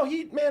 yeah. No,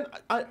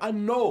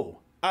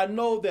 I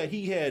know that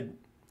he had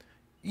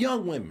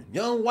young women,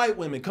 young white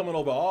women coming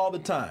over all the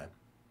time,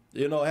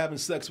 having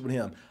sex with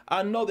him.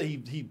 I know that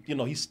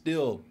he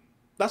still,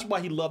 that's why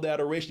he loved the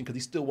adoration, because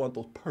he still wanted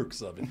those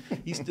perks of it.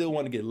 He still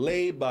wanted to get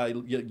laid by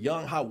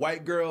young, hot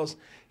white girls.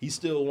 He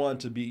still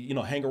wanted to be,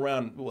 hang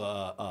around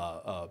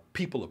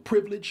people of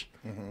privilege.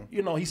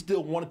 Mm-hmm. He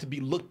still wanted to be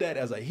looked at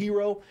as a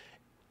hero.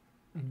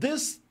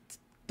 This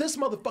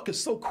motherfucker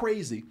is so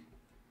crazy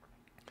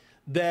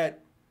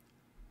that,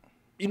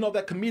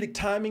 that comedic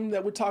timing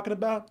that we're talking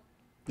about,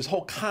 this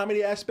whole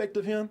comedy aspect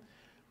of him,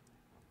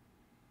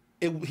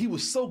 he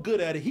was so good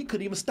at it, he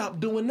couldn't even stop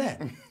doing that.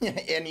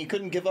 And he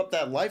couldn't give up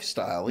that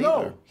lifestyle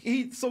either. No,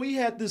 he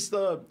had this,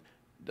 I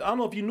don't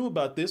know if you knew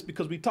about this,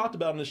 because we talked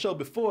about it on the show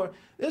before.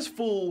 This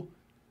fool,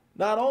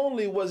 not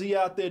only was he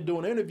out there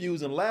doing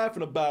interviews and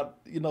laughing about,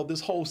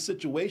 this whole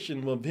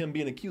situation of him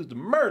being accused of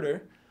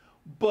murder,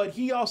 but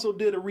he also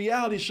did a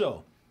reality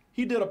show.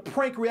 He did a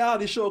prank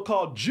reality show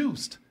called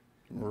Juiced.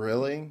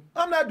 Really?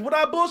 Would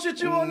I bullshit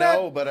you on that?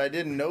 No, but I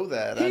didn't know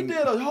that. He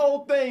did a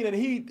whole thing, and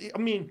he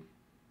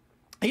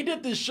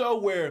did this show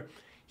where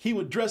he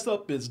would dress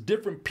up as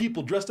different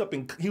people,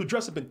 he would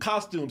dress up in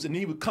costumes, and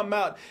he would come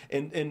out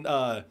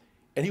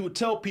and he would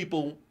tell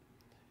people,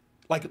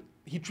 like,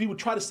 he would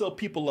try to sell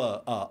people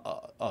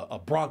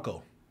a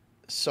Bronco.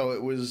 So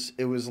it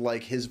was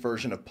like his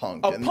version of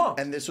Punk. Punk.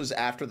 And this was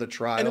after the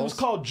trials? And it was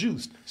called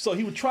Juiced. So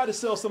he would try to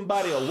sell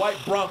somebody a white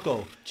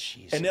Bronco.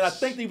 Jesus. And then I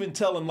think they even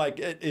tell him, like,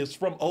 it's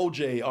from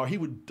OJ, or he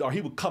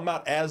would come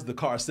out as the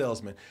car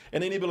salesman.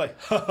 And then he'd be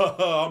like, ha ha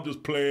ha, I'm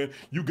just playing.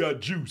 You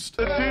got juiced.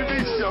 the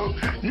TV show,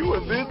 you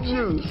a bit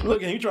juiced.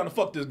 Look at him, he's trying to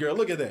fuck this girl.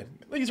 Look at that.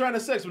 Look, he's trying to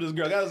have sex with this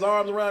girl. Got his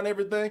arms around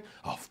everything.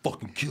 I'll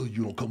fucking kill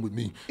you. Don't come with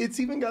me. It's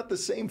even got the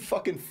same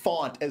fucking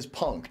font as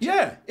Punk.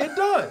 Yeah, it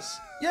does.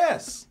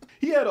 Yes.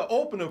 He had an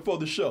opener for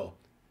the show.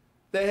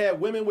 They had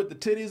women with the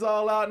titties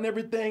all out and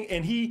everything,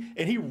 and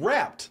he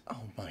rapped.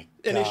 Oh my God.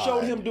 And they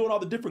showed him doing all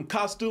the different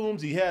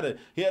costumes. He had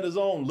his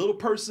own little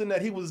person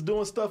that he was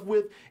doing stuff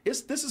with.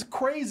 This is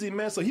crazy,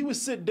 man. So he would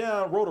sit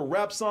down, wrote a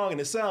rap song, and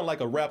it sounded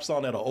like a rap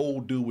song that an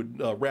old dude would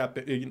rap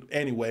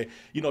anyway.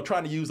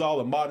 Trying to use all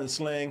the modern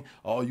slang.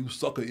 Oh, you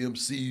sucker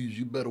MCs,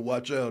 you better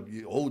watch out.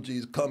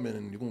 OG's coming,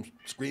 and you're gonna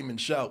scream and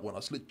shout when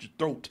I slit your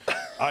throat.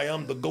 I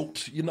am the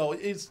GOAT.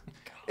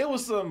 It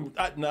was some.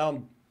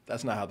 Now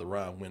that's not how the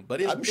rhyme went,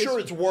 but I'm sure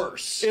it's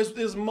worse.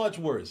 It's much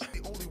worse.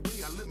 The only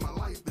way I live my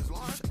life is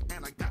large,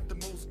 and I got the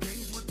most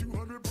games with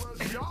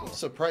 200+ y'all.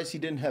 Surprised he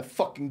didn't have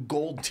fucking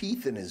gold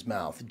teeth in his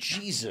mouth.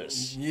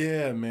 Jesus.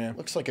 Yeah, man.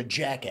 Looks like a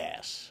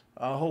jackass.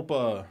 I hope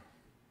I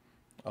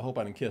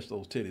didn't catch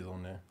those titties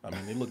on there. I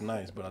mean, they look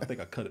nice, but I think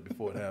I cut it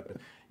before it happened.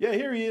 Yeah,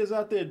 here he is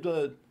out there.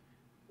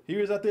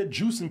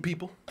 Juicing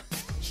people.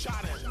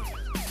 Shot at me.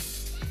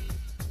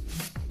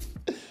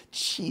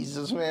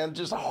 Jesus, man,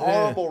 just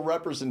horrible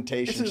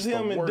representation. This is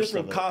him in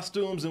different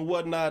costumes and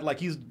whatnot. Like,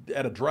 he's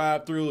at a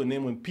drive-through, and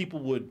then when people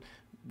would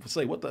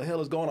say, "What the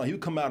hell is going on?" he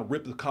would come out and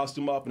rip the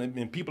costume off,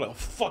 and people are like,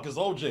 "Fuck is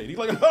OJ?" He's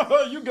like,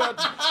 "You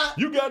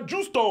got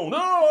juiced on."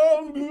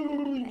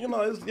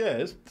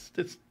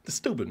 It's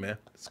stupid, man.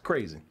 It's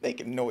crazy.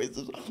 Making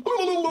noises.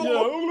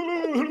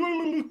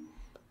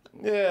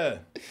 Yeah.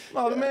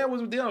 No, the man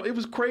was, it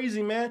was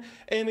crazy, man.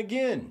 And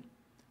again,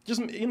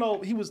 just, he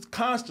was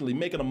constantly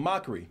making a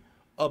mockery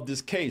of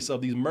this case,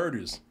 of these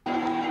murders.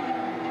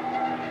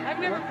 I've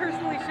never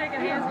personally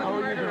shaken hands with a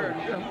murderer.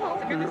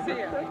 It's good to see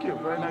you. Thank you.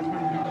 Very nice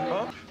meeting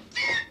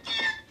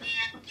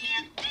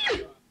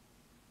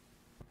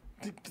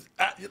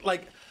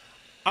you.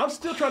 I'm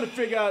still trying to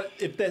figure out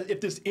if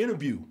this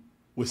interview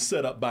was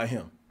set up by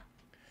him.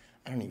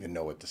 I don't even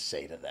know what to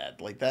say to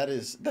that. Like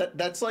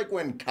that's like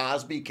when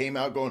Cosby came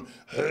out going,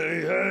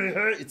 hey, hey,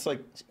 hey. It's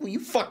like, will you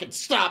fucking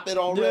stop it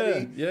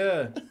already?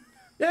 Yeah.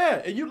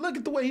 Yeah, and you look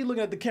at the way he's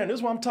looking at the camera. This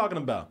is what I'm talking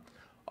about.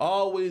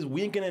 Always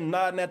winking and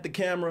nodding at the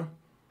camera.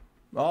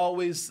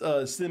 Always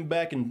sitting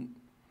back and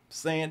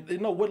saying, you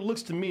know, what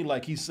looks to me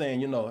like he's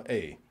saying, you know,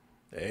 hey,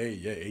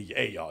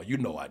 y'all, you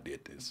know I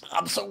did this.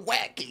 I'm so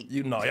wacky.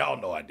 You know, y'all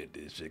know I did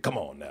this shit. Come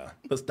on now.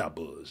 Let's stop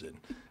bullshit.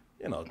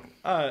 You know,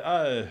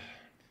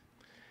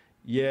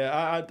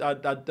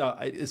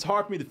 it's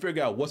hard for me to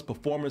figure out what's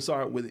performance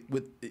art with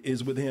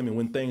him, and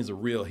when things are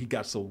real, he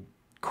got so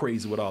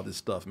crazy with all this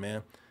stuff,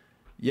 man.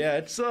 Yeah,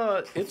 it's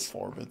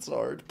performance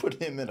art.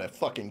 Put him in a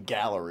fucking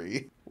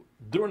gallery.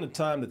 During the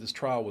time that this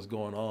trial was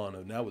going on,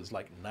 and that was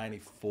like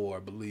 94, I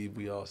believe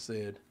we all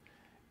said.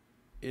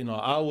 You know,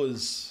 I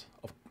was,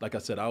 like I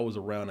said, I was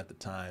around at the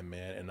time,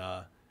 man, and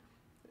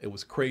it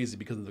was crazy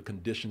because of the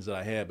conditions that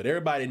I had. But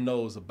everybody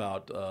knows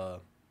about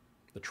the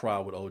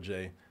trial with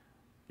OJ.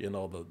 You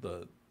know,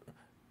 the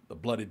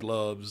bloody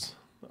gloves.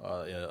 You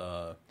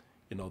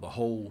know, the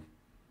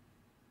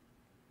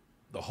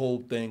whole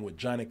thing with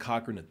Johnny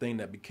Cochran, the thing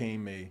that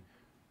became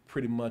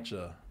pretty much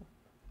a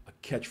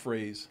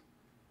catchphrase.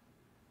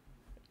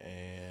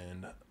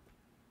 And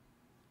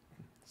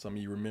some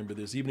of you remember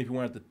this, even if you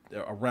weren't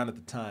around at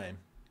the time.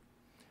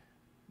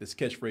 This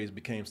catchphrase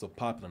became so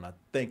popular, and I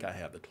think I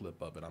have the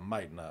clip of it. I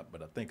might not,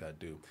 but I think I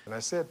do. And I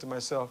said to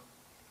myself,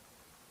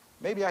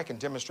 maybe I can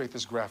demonstrate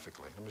this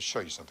graphically. Let me show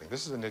you something.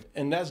 This is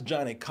and that's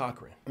Johnny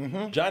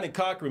Cochran. Johnny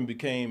Cochran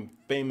became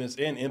famous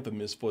and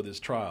infamous for this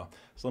trial.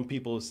 Some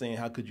people are saying,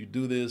 how could you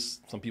do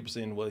this? Some people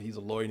saying, well, he's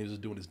a lawyer and he was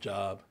just doing his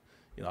job.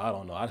 You know, I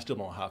don't know. I still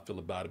don't know how I feel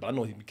about it, but I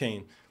know he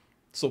became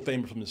so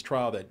famous from this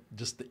trial that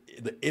just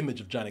the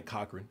image of Johnny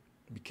Cochran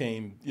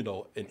became, you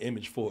know, an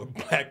image for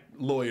black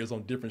lawyers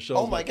on different shows.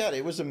 Oh my God,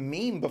 it was a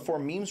meme before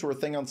memes were a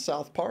thing on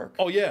South Park.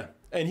 Oh yeah,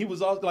 and he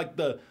was also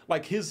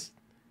like his,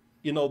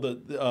 you know,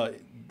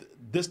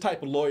 this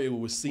type of lawyer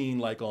was seen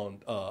like on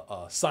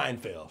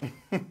Seinfeld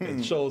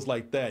and shows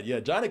like that. Yeah,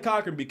 Johnny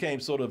Cochran became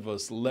sort of a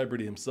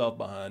celebrity himself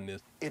behind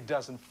this. It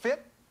doesn't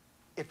fit.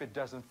 If it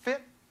doesn't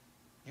fit,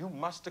 you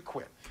must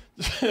acquit.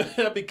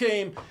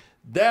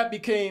 That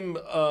became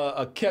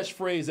a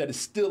catchphrase that is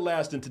still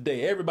lasting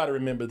today. Everybody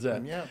remembers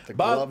that. Yeah, if the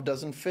glove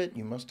doesn't fit,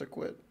 you must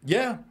acquit.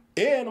 Yeah,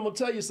 and I'm gonna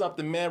tell you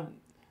something, man.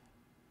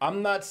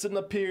 I'm not sitting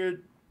up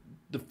here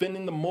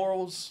defending the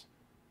morals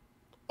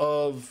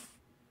of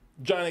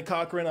Johnny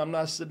Cochran. I'm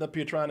not sitting up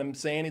here trying to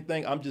say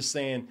anything. I'm just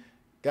saying,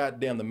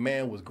 goddamn, the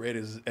man was great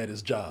at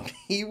his job.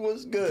 He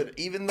was good.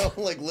 Even though,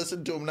 like,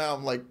 listen to him now,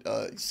 I'm like,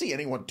 see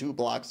anyone 2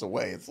 blocks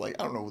away, it's like,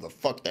 I don't know who the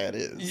fuck that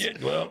is. Yeah,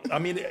 well, I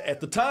mean, at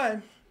the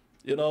time,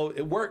 you know,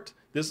 it worked.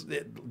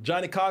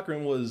 Johnny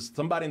Cochran was,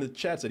 somebody in the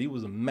chat said he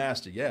was a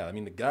master. Yeah, I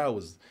mean, the guy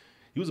was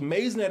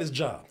amazing at his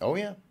job. Oh,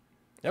 yeah.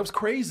 That was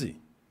crazy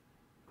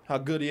how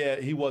good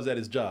he was at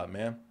his job,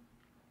 man.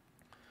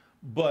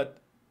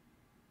 But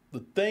the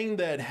thing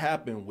that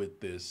happened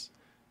with this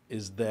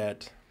is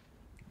that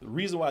the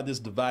reason why this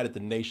divided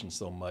the nation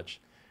so much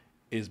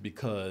is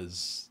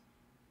because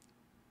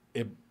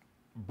it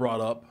brought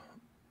up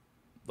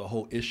the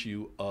whole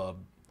issue of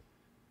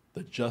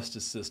the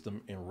justice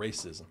system and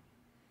racism.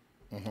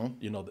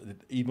 You know,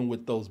 even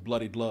with those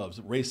bloody gloves,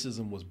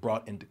 racism was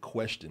brought into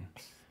question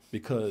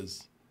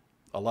because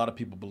a lot of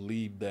people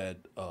believe that,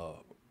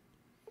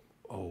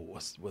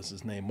 what's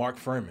his name? Mark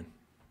Furman.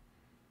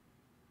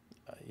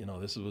 You know,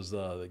 this was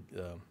the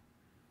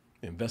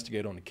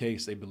investigator on the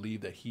case. They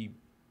believe that he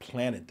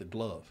planted the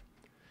glove.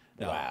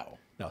 Now, wow.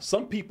 Now,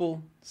 some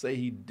people say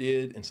he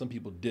did and some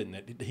people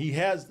didn't. He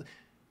has,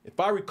 if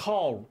I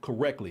recall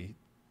correctly,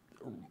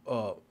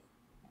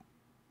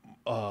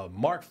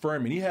 Mark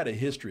Furman, he had a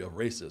history of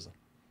racism,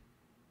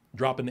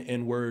 dropping the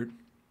N-word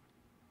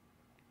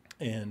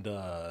and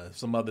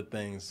some other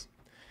things.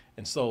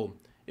 And so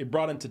it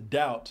brought into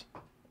doubt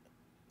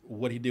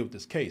what he did with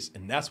this case.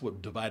 And that's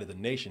what divided the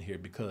nation here,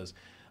 because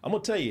I'm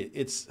going to tell you,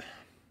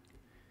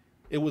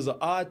 it was an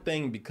odd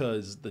thing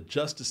because the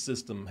justice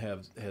system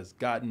has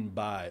gotten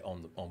by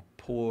on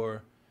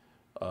poor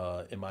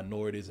and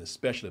minorities,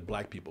 especially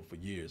black people, for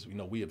years. You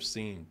know, we have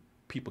seen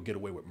people get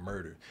away with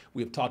murder.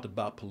 We have talked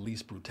about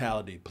police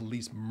brutality,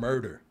 police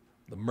murder,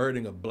 the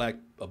murdering of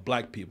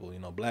black people, you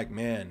know, black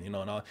men, you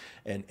know,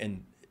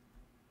 and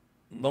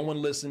no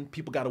one listened.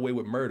 People got away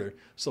with murder.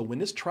 So when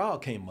this trial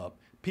came up,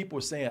 people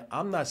were saying,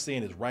 I'm not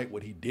saying it's right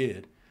what he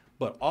did,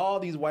 but all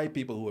these white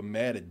people who were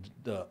mad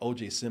at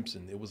OJ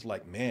Simpson, it was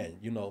like, man,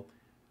 you know,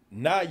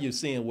 now you're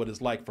seeing what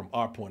it's like from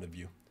our point of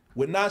view.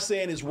 We're not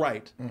saying it's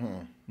right.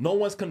 No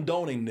one's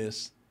condoning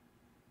this.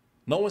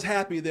 No one's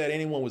happy that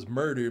anyone was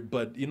murdered,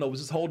 but, you know, it was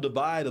this whole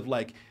divide of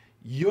like,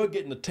 you're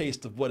getting a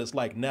taste of what it's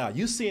like now.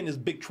 You're seeing this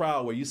big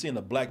trial where you're seeing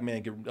a black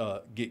man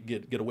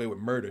get away with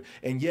murder.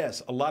 And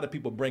yes, a lot of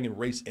people bringing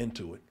race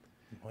into it.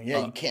 Well,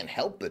 yeah, you can't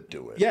help but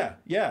do it. Yeah,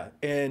 yeah.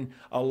 And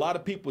a lot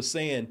of people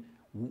saying,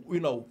 you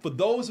know, for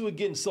those who are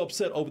getting so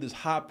upset over this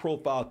high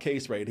profile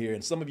case right here,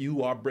 and some of you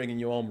who are bringing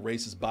your own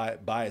racist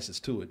biases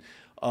to it,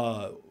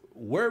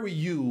 where were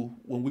you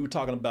when we were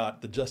talking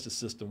about the justice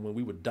system, when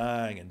we were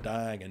dying and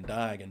dying and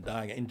dying and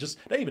dying and just,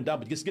 not even dying,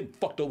 but just getting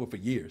fucked over for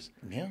years?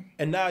 Yeah.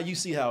 And now you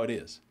see how it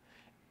is.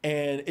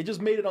 And it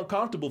just made it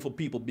uncomfortable for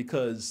people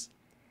because,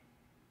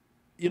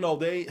 you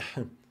know,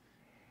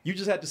 you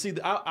just had to see,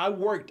 I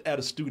worked at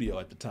a studio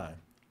at the time.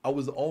 I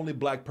was the only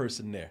black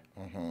person there.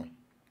 Mm-hmm.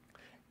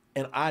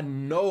 And I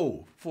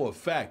know for a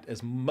fact,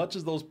 as much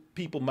as those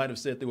people might have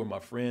said they were my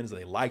friends,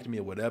 they liked me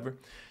or whatever,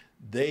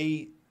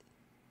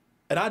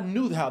 and I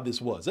knew how this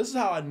was. This is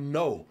how I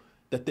know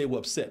that they were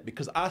upset,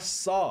 because I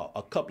saw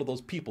a couple of those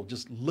people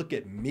just look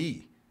at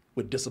me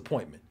with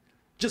disappointment,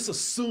 just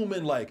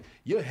assuming like,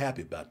 you're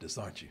happy about this,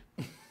 aren't you?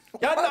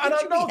 Yeah,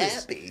 I know this.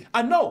 Happy?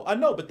 I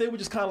know, but they were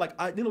just kind of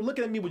like,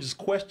 looking at me with this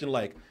question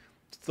like,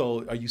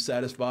 so are you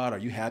satisfied? Are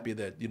you happy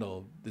that, you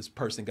know, this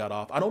person got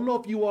off? I don't know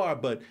if you are,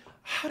 but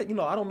I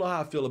don't know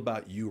how I feel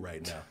about you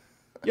right now.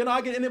 You know,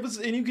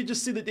 and you could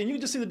just see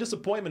the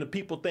disappointment of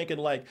people thinking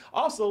like,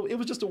 also, it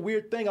was just a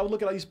weird thing. I was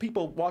looking at these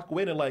people walk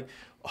away and like,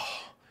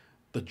 oh,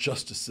 the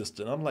justice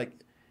system. I'm like,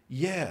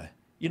 yeah,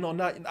 you know,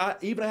 I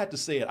had to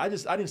say it. I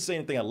didn't say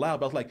anything out loud,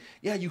 but I was like,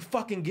 yeah, you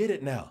fucking get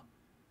it now.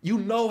 You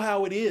know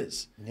how it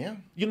is. Yeah.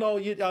 You know,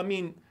 I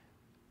mean,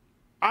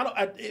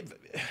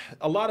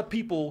 a lot of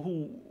people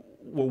who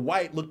were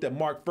white looked at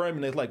Mark Furman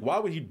and they're like, why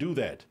would he do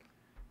that?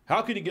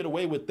 How could he get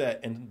away with that?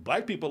 And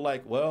black people are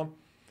like, well,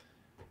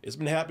 it's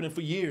been happening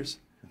for years.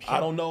 I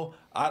don't know.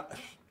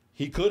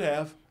 He could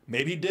have.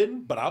 Maybe he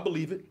didn't, but I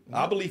believe it.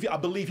 I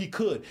believe he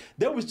could.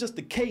 There was just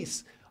a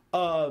case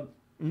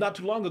not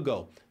too long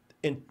ago,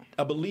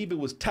 I believe it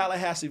was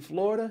Tallahassee,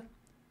 Florida.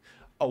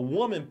 A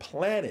woman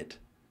police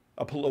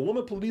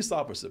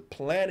officer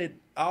planted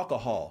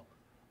alcohol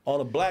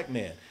on a black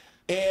man,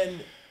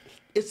 and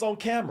it's on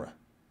camera.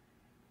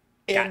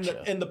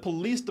 Gotcha. And the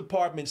police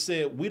department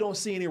said, we don't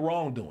see any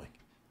wrongdoing.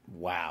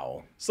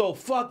 Wow. So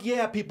fuck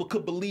yeah, people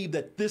could believe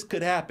that this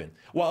could happen.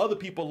 While other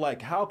people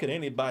like, how can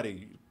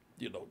anybody,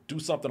 you know, do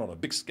something on a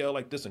big scale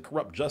like this and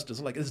corrupt justice?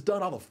 I'm like, it's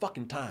done all the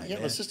fucking time. Yeah,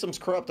 man. the system's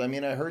corrupt. I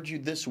mean, I heard you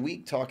this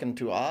week talking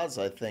to Oz,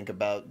 I think,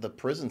 about the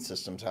prison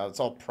systems, how it's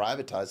all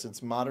privatized.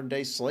 It's modern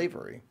day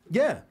slavery.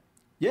 Yeah,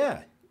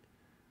 yeah.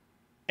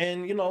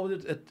 And, you know,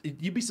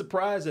 you'd be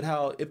surprised at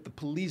how if the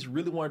police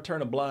really want to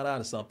turn a blind eye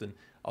to something,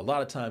 a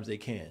lot of times they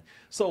can.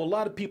 So a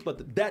lot of people,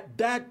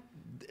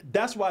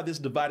 that's why this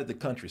divided the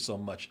country so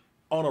much,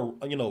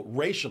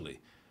 racially.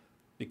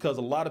 Because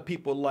a lot of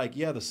people are like,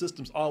 yeah, the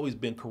system's always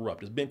been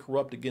corrupt. It's been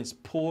corrupt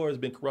against poor. It's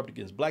been corrupt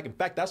against black. In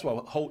fact, that's why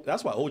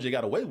OJ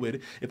got away with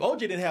it. If OJ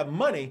didn't have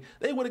money,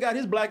 they would have got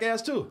his black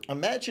ass too.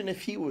 Imagine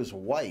if he was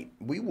white.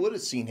 We would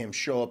have seen him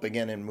show up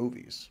again in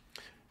movies.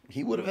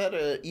 He would have had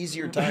an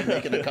easier time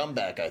making a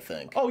comeback, I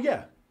think. Oh,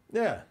 yeah.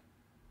 Yeah.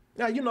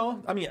 Yeah, you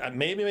know, I mean,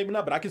 maybe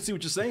not, but I can see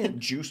what you're saying.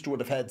 Juiced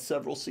would have had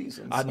several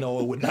seasons. I know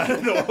it would not.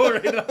 No,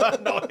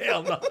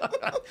 hell no.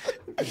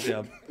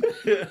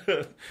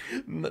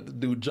 The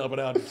dude jumping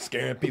out,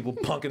 scaring people,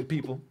 punking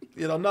people.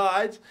 You know,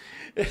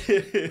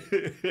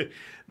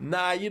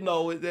 you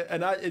know,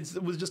 and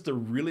it was just a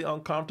really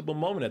uncomfortable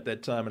moment at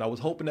that time. And I was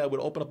hoping that would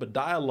open up a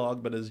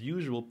dialogue, but as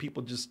usual,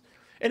 people just,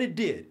 and it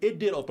did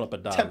open up a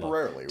dialogue.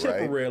 Temporarily, right?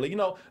 Temporarily. You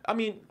know, I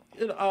mean,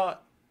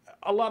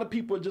 a lot of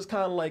people are just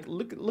kind of like,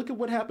 look at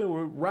what happened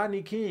with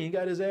Rodney King. He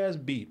got his ass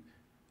beat.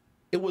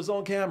 It was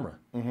on camera.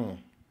 Mm-hmm.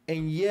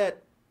 And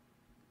yet,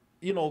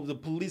 you know, the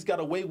police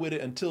got away with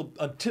it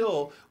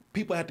until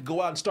people had to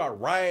go out and start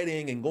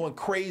rioting and going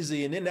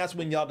crazy. And then that's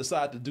when y'all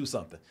decide to do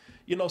something.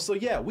 You know, so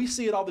yeah, we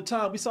see it all the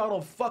time. We saw it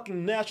on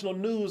fucking national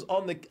news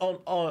on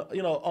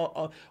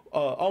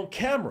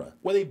camera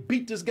where they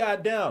beat this guy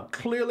down.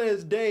 Clear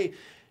as day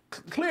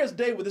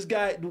where this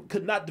guy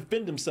could not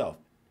defend himself.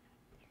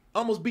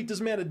 Almost beat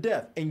this man to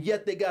death, and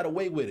yet they got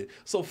away with it.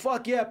 So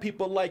fuck yeah,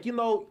 people like, you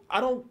know, I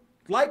don't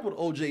like what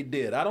OJ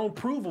did. I don't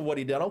approve of what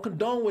he did. I don't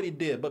condone what he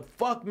did. But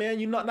fuck,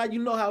 man, now you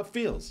know how it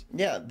feels.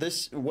 Yeah,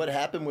 what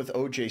happened with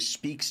OJ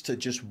speaks to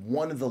just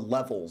one of the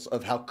levels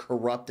of how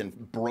corrupt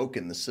and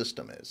broken the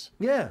system is.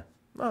 Yeah,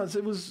 it's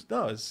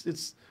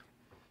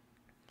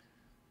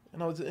you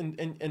know,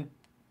 and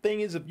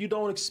thing is, if you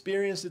don't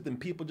experience it, then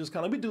people just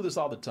kind of, we do this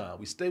all the time.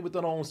 We stay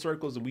within our own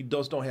circles and we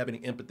just don't have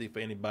any empathy for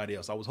anybody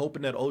else. I was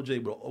hoping that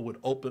OJ would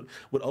open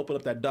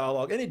up that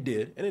dialogue, and it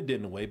did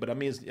in a way. But I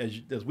mean,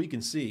 as we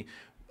can see,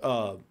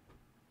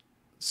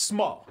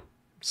 small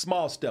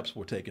steps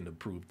were taken to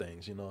prove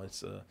things. You know,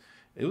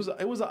 it was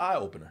an eye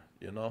opener,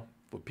 you know,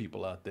 for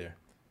people out there.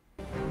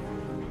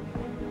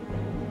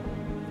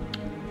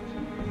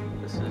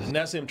 And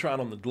that's him trying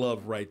on the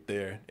glove right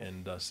there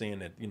and saying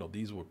that, you know,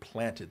 these were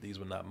planted, these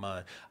were not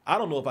mine. I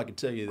don't know if I can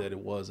tell you that it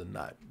was or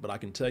not, but I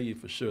can tell you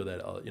for sure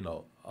that, you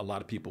know, a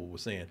lot of people were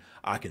saying,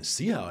 I can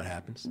see how it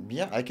happens.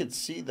 Yeah, I could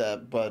see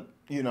that, but,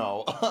 you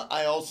know,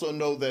 I also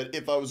know that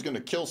if I was going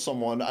to kill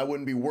someone, I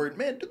wouldn't be worried,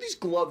 man, do these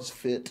gloves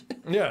fit?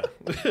 Yeah.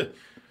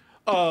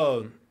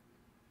 A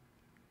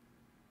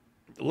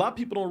lot of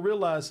people don't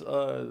realize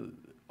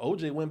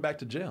OJ went back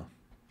to jail.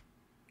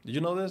 Did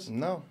you know this?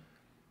 No.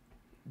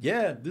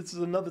 Yeah, this is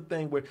another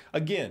thing where,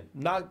 again,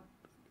 not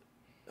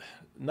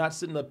not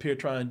sitting up here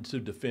trying to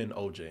defend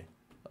OJ.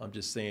 I'm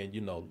just saying,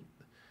 you know,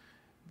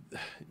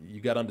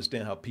 you got to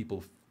understand how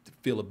people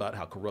feel about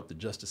how corrupt the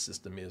justice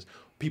system is.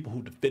 People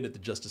who defended the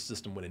justice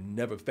system when it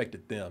never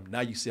affected them.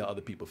 Now you see how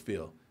other people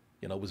feel.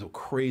 You know, it was a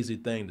crazy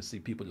thing to see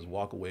people just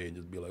walk away and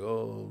just be like,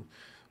 oh,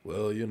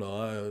 well, you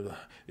know,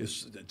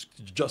 it's the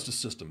justice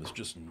system. It's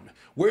just,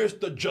 where's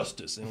the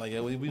justice? And like,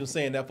 we've been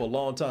saying that for a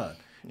long time.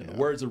 In the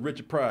words of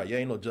Richard Pryor,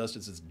 ain't no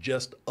justice, it's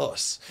just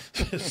us.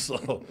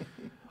 So,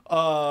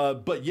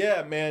 but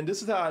yeah, man,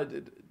 this is how,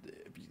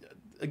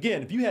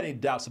 again, if you had any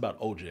doubts about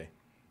OJ,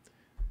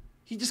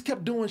 he just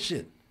kept doing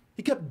shit.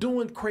 He kept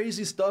doing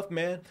crazy stuff,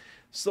 man.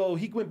 So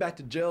he went back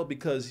to jail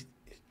because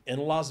in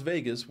Las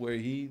Vegas, where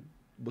he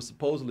was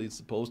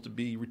supposed to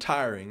be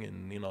retiring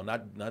and, you know,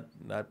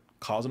 not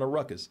causing a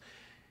ruckus,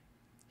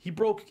 he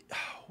broke,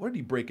 what did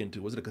he break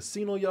into? Was it a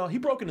casino, y'all? He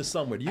broke into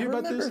somewhere. Do you hear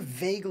about this? I remember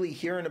vaguely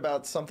hearing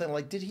about something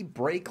like, did he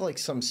break like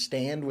some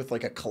stand with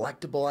like a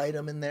collectible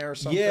item in there or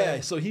something? Yeah,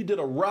 so he did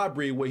a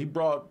robbery where he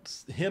brought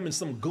him and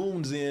some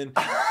goons in.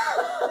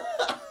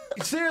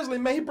 Seriously,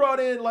 man, he brought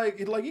in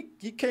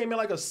he came in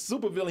like a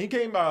super villain. He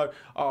came out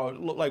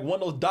like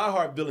one of those Die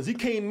Hard villains. He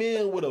came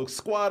in with a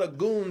squad of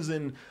goons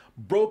and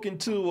broke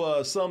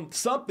into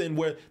something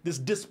where this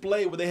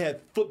display where they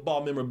had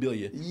football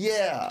memorabilia.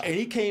 Yeah, and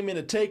he came in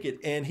to take it,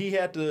 and he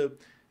had to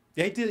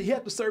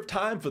serve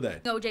time for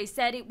that. OJ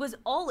said it was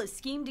all a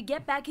scheme to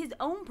get back his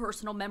own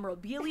personal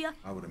memorabilia.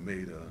 I would have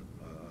made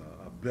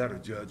a better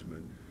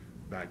judgment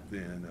back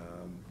then.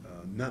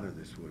 None of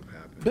this would have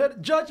happened.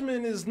 But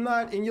judgment is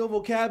not in your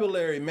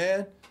vocabulary,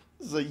 man.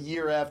 This is a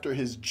year after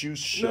his Juice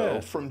show,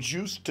 From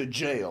Juice to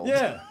Jail.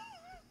 Yeah.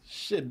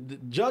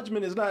 Shit,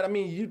 judgment is not, I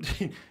mean, you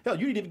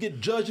didn't even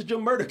get judged at your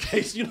murder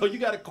case. You know, you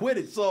got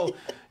acquitted. So,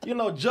 you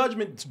know,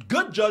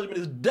 good judgment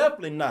is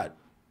definitely not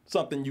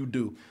something you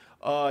do.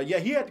 Yeah,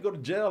 he had to go to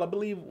jail, I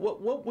believe.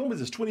 When was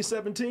this,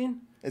 2017?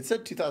 It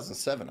said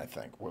 2007, I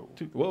think.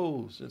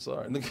 Whoa, shit,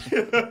 sorry.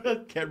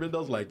 Can't read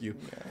those like you.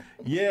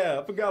 Yeah,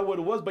 I forgot what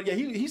it was. But yeah,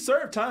 he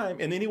served time,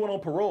 and then he went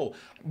on parole.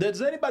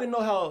 Does anybody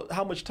know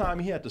how much time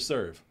he had to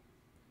serve?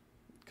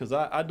 Because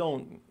I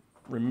don't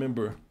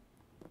remember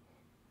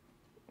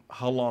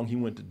how long he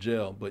went to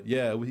jail. But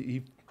yeah,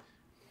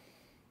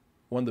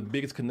 one of the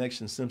biggest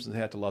connections Simpson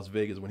had to Las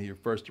Vegas when he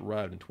first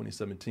arrived in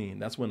 2017.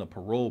 That's when a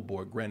parole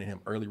board granted him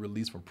early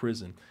release from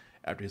prison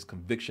after his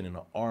conviction in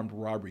an armed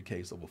robbery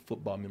case over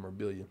football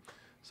memorabilia.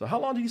 So how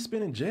long did he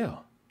spend in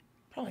jail?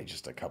 Probably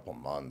just a couple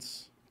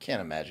months.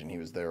 Can't imagine he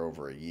was there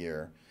over a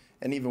year.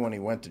 And even when he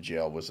went to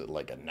jail, was it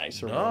like a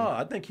nicer one? No,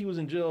 I think he was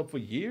in jail for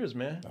years,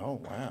 man.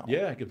 Oh, wow.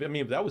 Yeah, I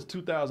mean, if that was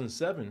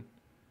 2007,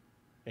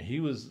 and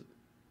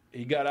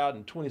he got out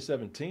in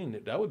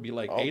 2017, that would be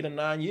like 8 or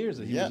 9 years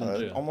that he was in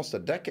jail. Almost a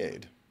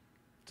decade.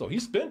 So he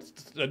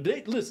spent a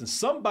day. Listen,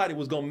 somebody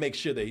was gonna make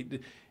sure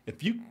that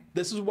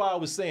this is why I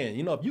was saying,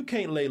 you know, if you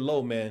can't lay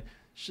low, man,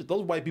 shit,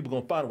 those white people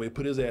gonna find a way to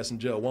put his ass in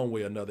jail one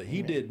way or another.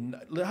 He did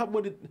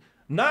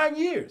 9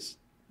 years.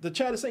 The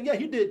chat is saying, yeah,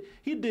 he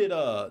did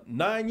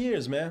 9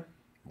 years, man.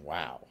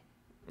 Wow.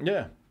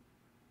 Yeah.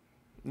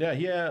 Yeah,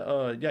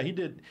 he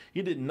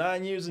did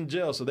 9 years in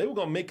jail. So they were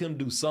gonna make him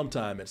do some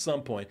time at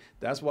some point.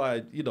 That's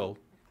why, you know,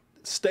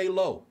 stay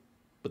low.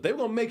 But they were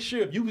gonna make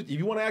sure if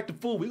you want to act a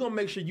fool, we're gonna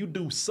make sure you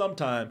do some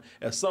time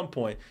at some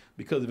point.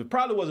 Because if it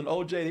probably wasn't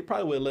OJ, they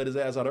probably would have let his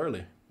ass out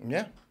earlier.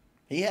 Yeah,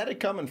 he had it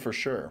coming for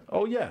sure.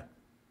 Oh yeah,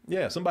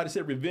 yeah. Somebody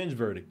said revenge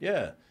verdict.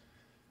 Yeah,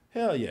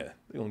 hell yeah,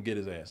 they're gonna get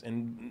his ass.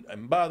 And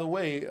by the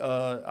way,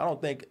 I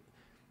don't think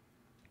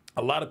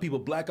a lot of people,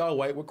 black or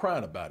white, were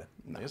crying about it.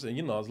 No. They said,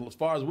 you know, as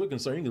far as we're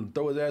concerned, you can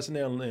throw his ass in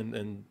there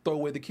and throw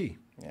away the key.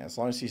 Yeah, as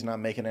long as he's not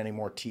making any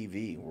more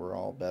TV, we're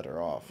all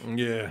better off.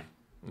 Yeah,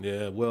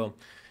 yeah. Well.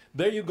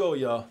 There you go,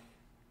 y'all.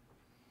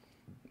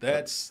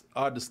 That's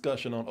our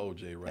discussion on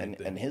OJ right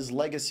there. And his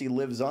legacy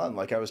lives on.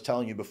 Like I was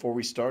telling you before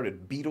we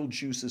started,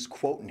 Beetlejuice is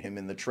quoting him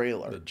in the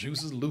trailer. The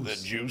juice is loose.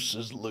 The juice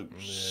is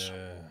loose.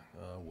 Yeah.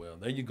 Well,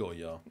 there you go,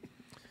 y'all.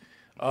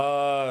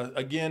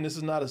 Again, this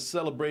is not a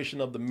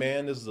celebration of the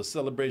man. This is a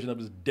celebration of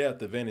his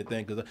death, if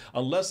anything. Because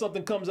unless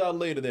something comes out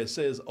later that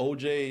says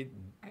OJ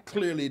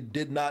clearly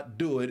did not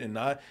do it, and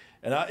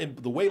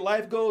the way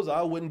life goes,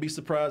 I wouldn't be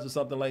surprised if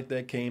something like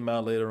that came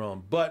out later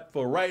on. But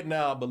for right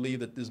now, I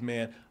believe that this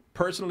man,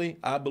 personally,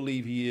 I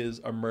believe he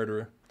is a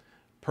murderer.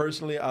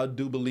 Personally, I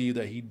do believe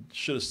that he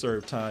should have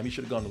served time. He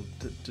should have gone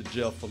to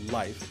jail for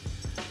life.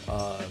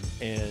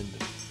 And,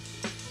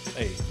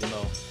 hey, you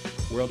know,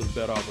 the world is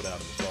better off without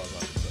him, as far as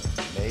I'm concerned.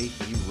 May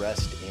he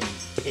rest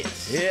in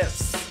peace.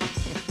 Yes.